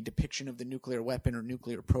get the depiction of the nuclear weapon or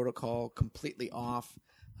nuclear protocol completely off.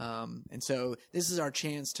 And so this is our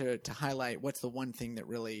chance to highlight what's the one thing that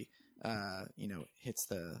really hits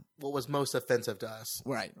the... What was most offensive to us.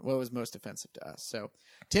 Right. What was most offensive to us. So,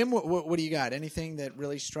 Tim, what do you got? Anything that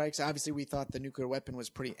really strikes? Obviously, we thought the nuclear weapon was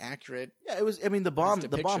pretty accurate. Yeah, it was... I mean, the bomb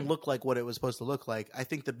looked like what it was supposed to look like. I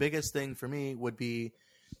think the biggest thing for me would be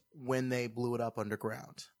when they blew it up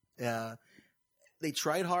underground. They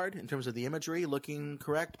tried hard in terms of the imagery looking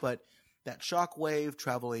correct, but that shock wave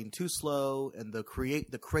traveling too slow and the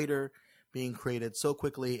crater being created so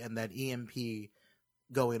quickly and that EMP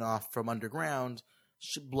going off from underground,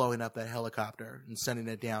 blowing up that helicopter and sending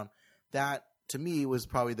it down. That, to me, was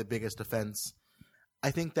probably the biggest offense.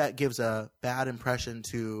 I think that gives a bad impression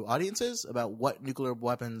to audiences about what nuclear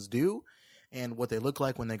weapons do and what they look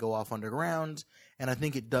like when they go off underground. And I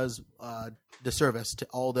think it does disservice to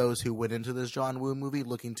all those who went into this John Woo movie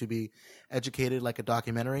looking to be educated like a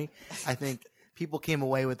documentary. I think people came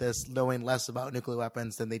away with this knowing less about nuclear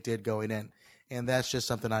weapons than they did going in. And that's just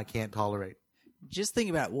something I can't tolerate. Just think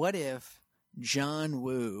about what if John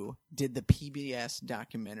Woo did the PBS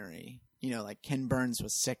documentary. Like Ken Burns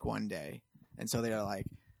was sick one day. And so they're like,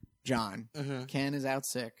 John, Ken is out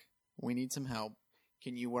sick. We need some help.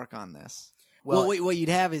 Can you work on this? Well, what you'd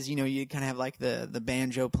have is, you'd kind of have like the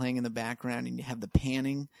banjo playing in the background, and you have the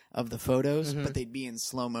panning of the photos, but they'd be in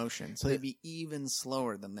slow motion, so they'd be even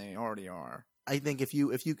slower than they already are. I think if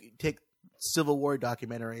you take Civil War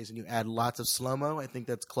documentaries and you add lots of slow-mo, I think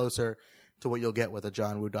that's closer to what you'll get with a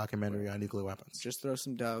John Woo documentary on nuclear weapons. Just throw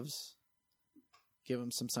some doves, give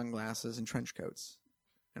them some sunglasses and trench coats,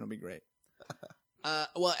 and it'll be great.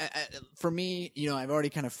 For me, I've already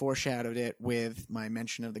kind of foreshadowed it with my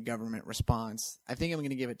mention of the government response. I think I'm going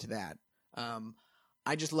to give it to that.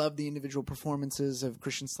 I just love the individual performances of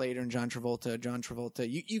Christian Slater and John Travolta. John Travolta,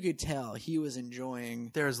 you could tell he was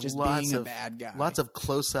enjoying just being a bad guy. Lots of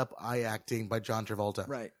close-up eye acting by John Travolta.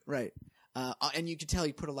 Right. And you could tell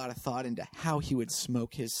he put a lot of thought into how he would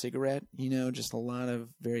smoke his cigarette. Just a lot of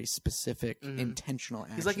very specific, intentional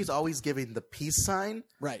action. He's like he's always giving the peace sign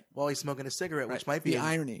while he's smoking a cigarette, which might be the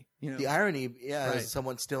irony. The irony, is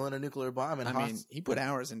someone stealing a nuclear bomb. And he put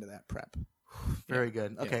hours into that prep. Very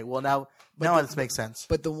good. Okay, well, now this makes sense.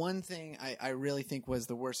 But the one thing I really think was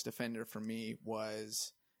the worst offender for me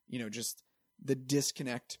was, just the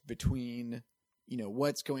disconnect between,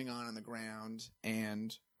 what's going on the ground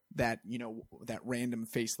and that, that random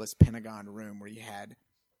faceless Pentagon room where you had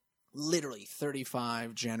literally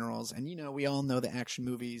 35 generals. And, we all know the action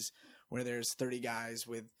movies where there's 30 guys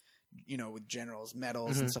with generals'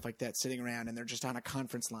 medals and stuff like that sitting around, and they're just on a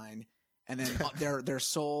conference line. And then their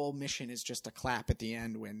sole mission is just to clap at the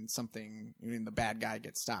end when the bad guy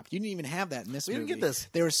gets stopped. You didn't even have that in this movie. We didn't get this.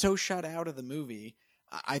 They were so shut out of the movie.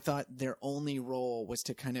 I thought their only role was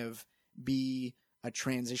to kind of be a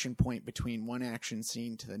transition point between one action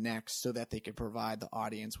scene to the next so that they could provide the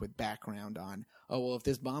audience with background on, if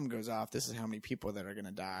this bomb goes off, this is how many people that are going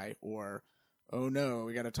to die, or, oh no,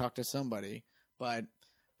 we got to talk to somebody. But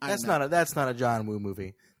that's not a John Woo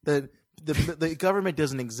movie. The government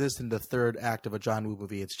doesn't exist in the third act of a John Woo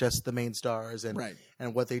movie. It's just the main stars and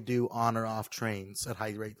what they do on or off trains at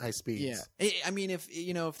high speeds. Yeah, I mean, if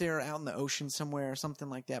they're out in the ocean somewhere or something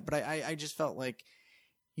like that. But I just felt like,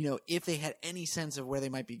 if they had any sense of where they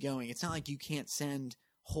might be going, it's not like you can't send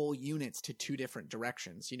whole units to two different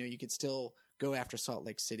directions. You could still go after Salt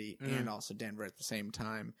Lake City and also Denver at the same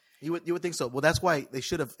time. You would think so. Well, that's why they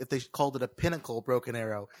should have, if they called it a Pinnacle Broken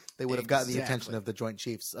Arrow, they would have gotten the attention of the Joint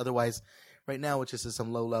Chiefs. Otherwise, right now, it's just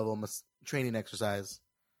some low-level training exercise.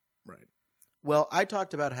 Right. Well, I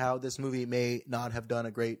talked about how this movie may not have done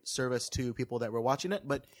a great service to people that were watching it,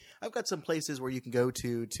 but I've got some places where you can go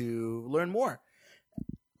to learn more.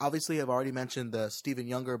 Obviously, I've already mentioned the Stephen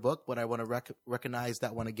Younger book, but I want to recognize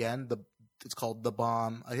that one again. It's called The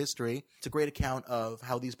Bomb, A History. It's a great account of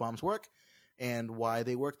how these bombs work and why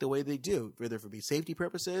they work the way they do, whether for safety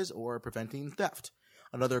purposes or preventing theft.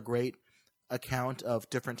 Another great account of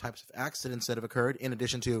different types of accidents that have occurred, in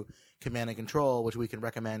addition to Command and Control, which we can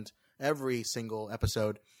recommend every single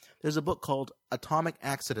episode. There's a book called Atomic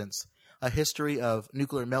Accidents, A History of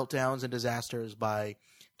Nuclear Meltdowns and Disasters by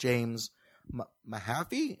James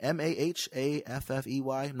Mahaffey,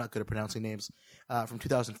 Mahaffey. I'm not good at pronouncing names. From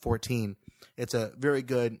 2014. It's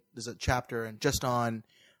there's a chapter and just on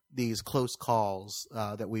these close calls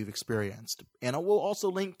that we've experienced. And we'll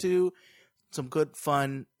also link to some good,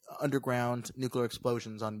 fun underground nuclear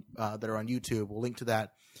explosions that are on YouTube. We'll link to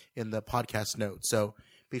that in the podcast notes. So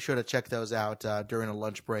be sure to check those out during a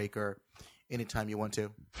lunch break or anytime you want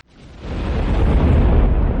to.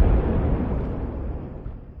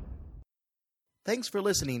 Thanks for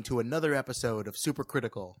listening to another episode of Super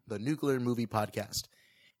Critical, the Nuclear Movie Podcast.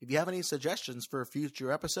 If you have any suggestions for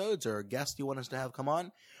future episodes or guests you want us to have come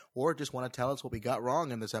on, or just want to tell us what we got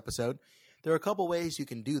wrong in this episode, there are a couple ways you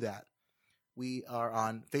can do that. We are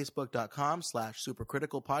on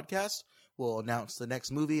Facebook.com/supercriticalpodcast. We'll announce the next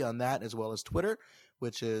movie on that, as well as Twitter,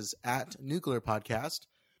 which is @NuclearPodcast.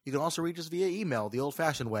 You can also reach us via email, the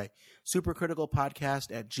old-fashioned way,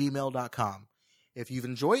 supercriticalpodcast@gmail.com. If you've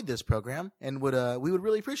enjoyed this program, and we would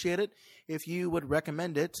really appreciate it if you would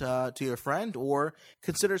recommend it to your friend or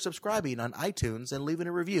consider subscribing on iTunes and leaving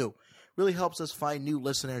a review. Really helps us find new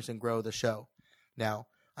listeners and grow the show. Now,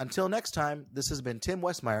 until next time, this has been Tim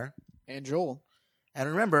Westmeyer. And Joel. And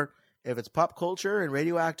remember, if it's pop culture and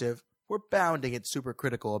radioactive, we're bound to get super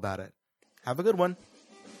critical about it. Have a good one.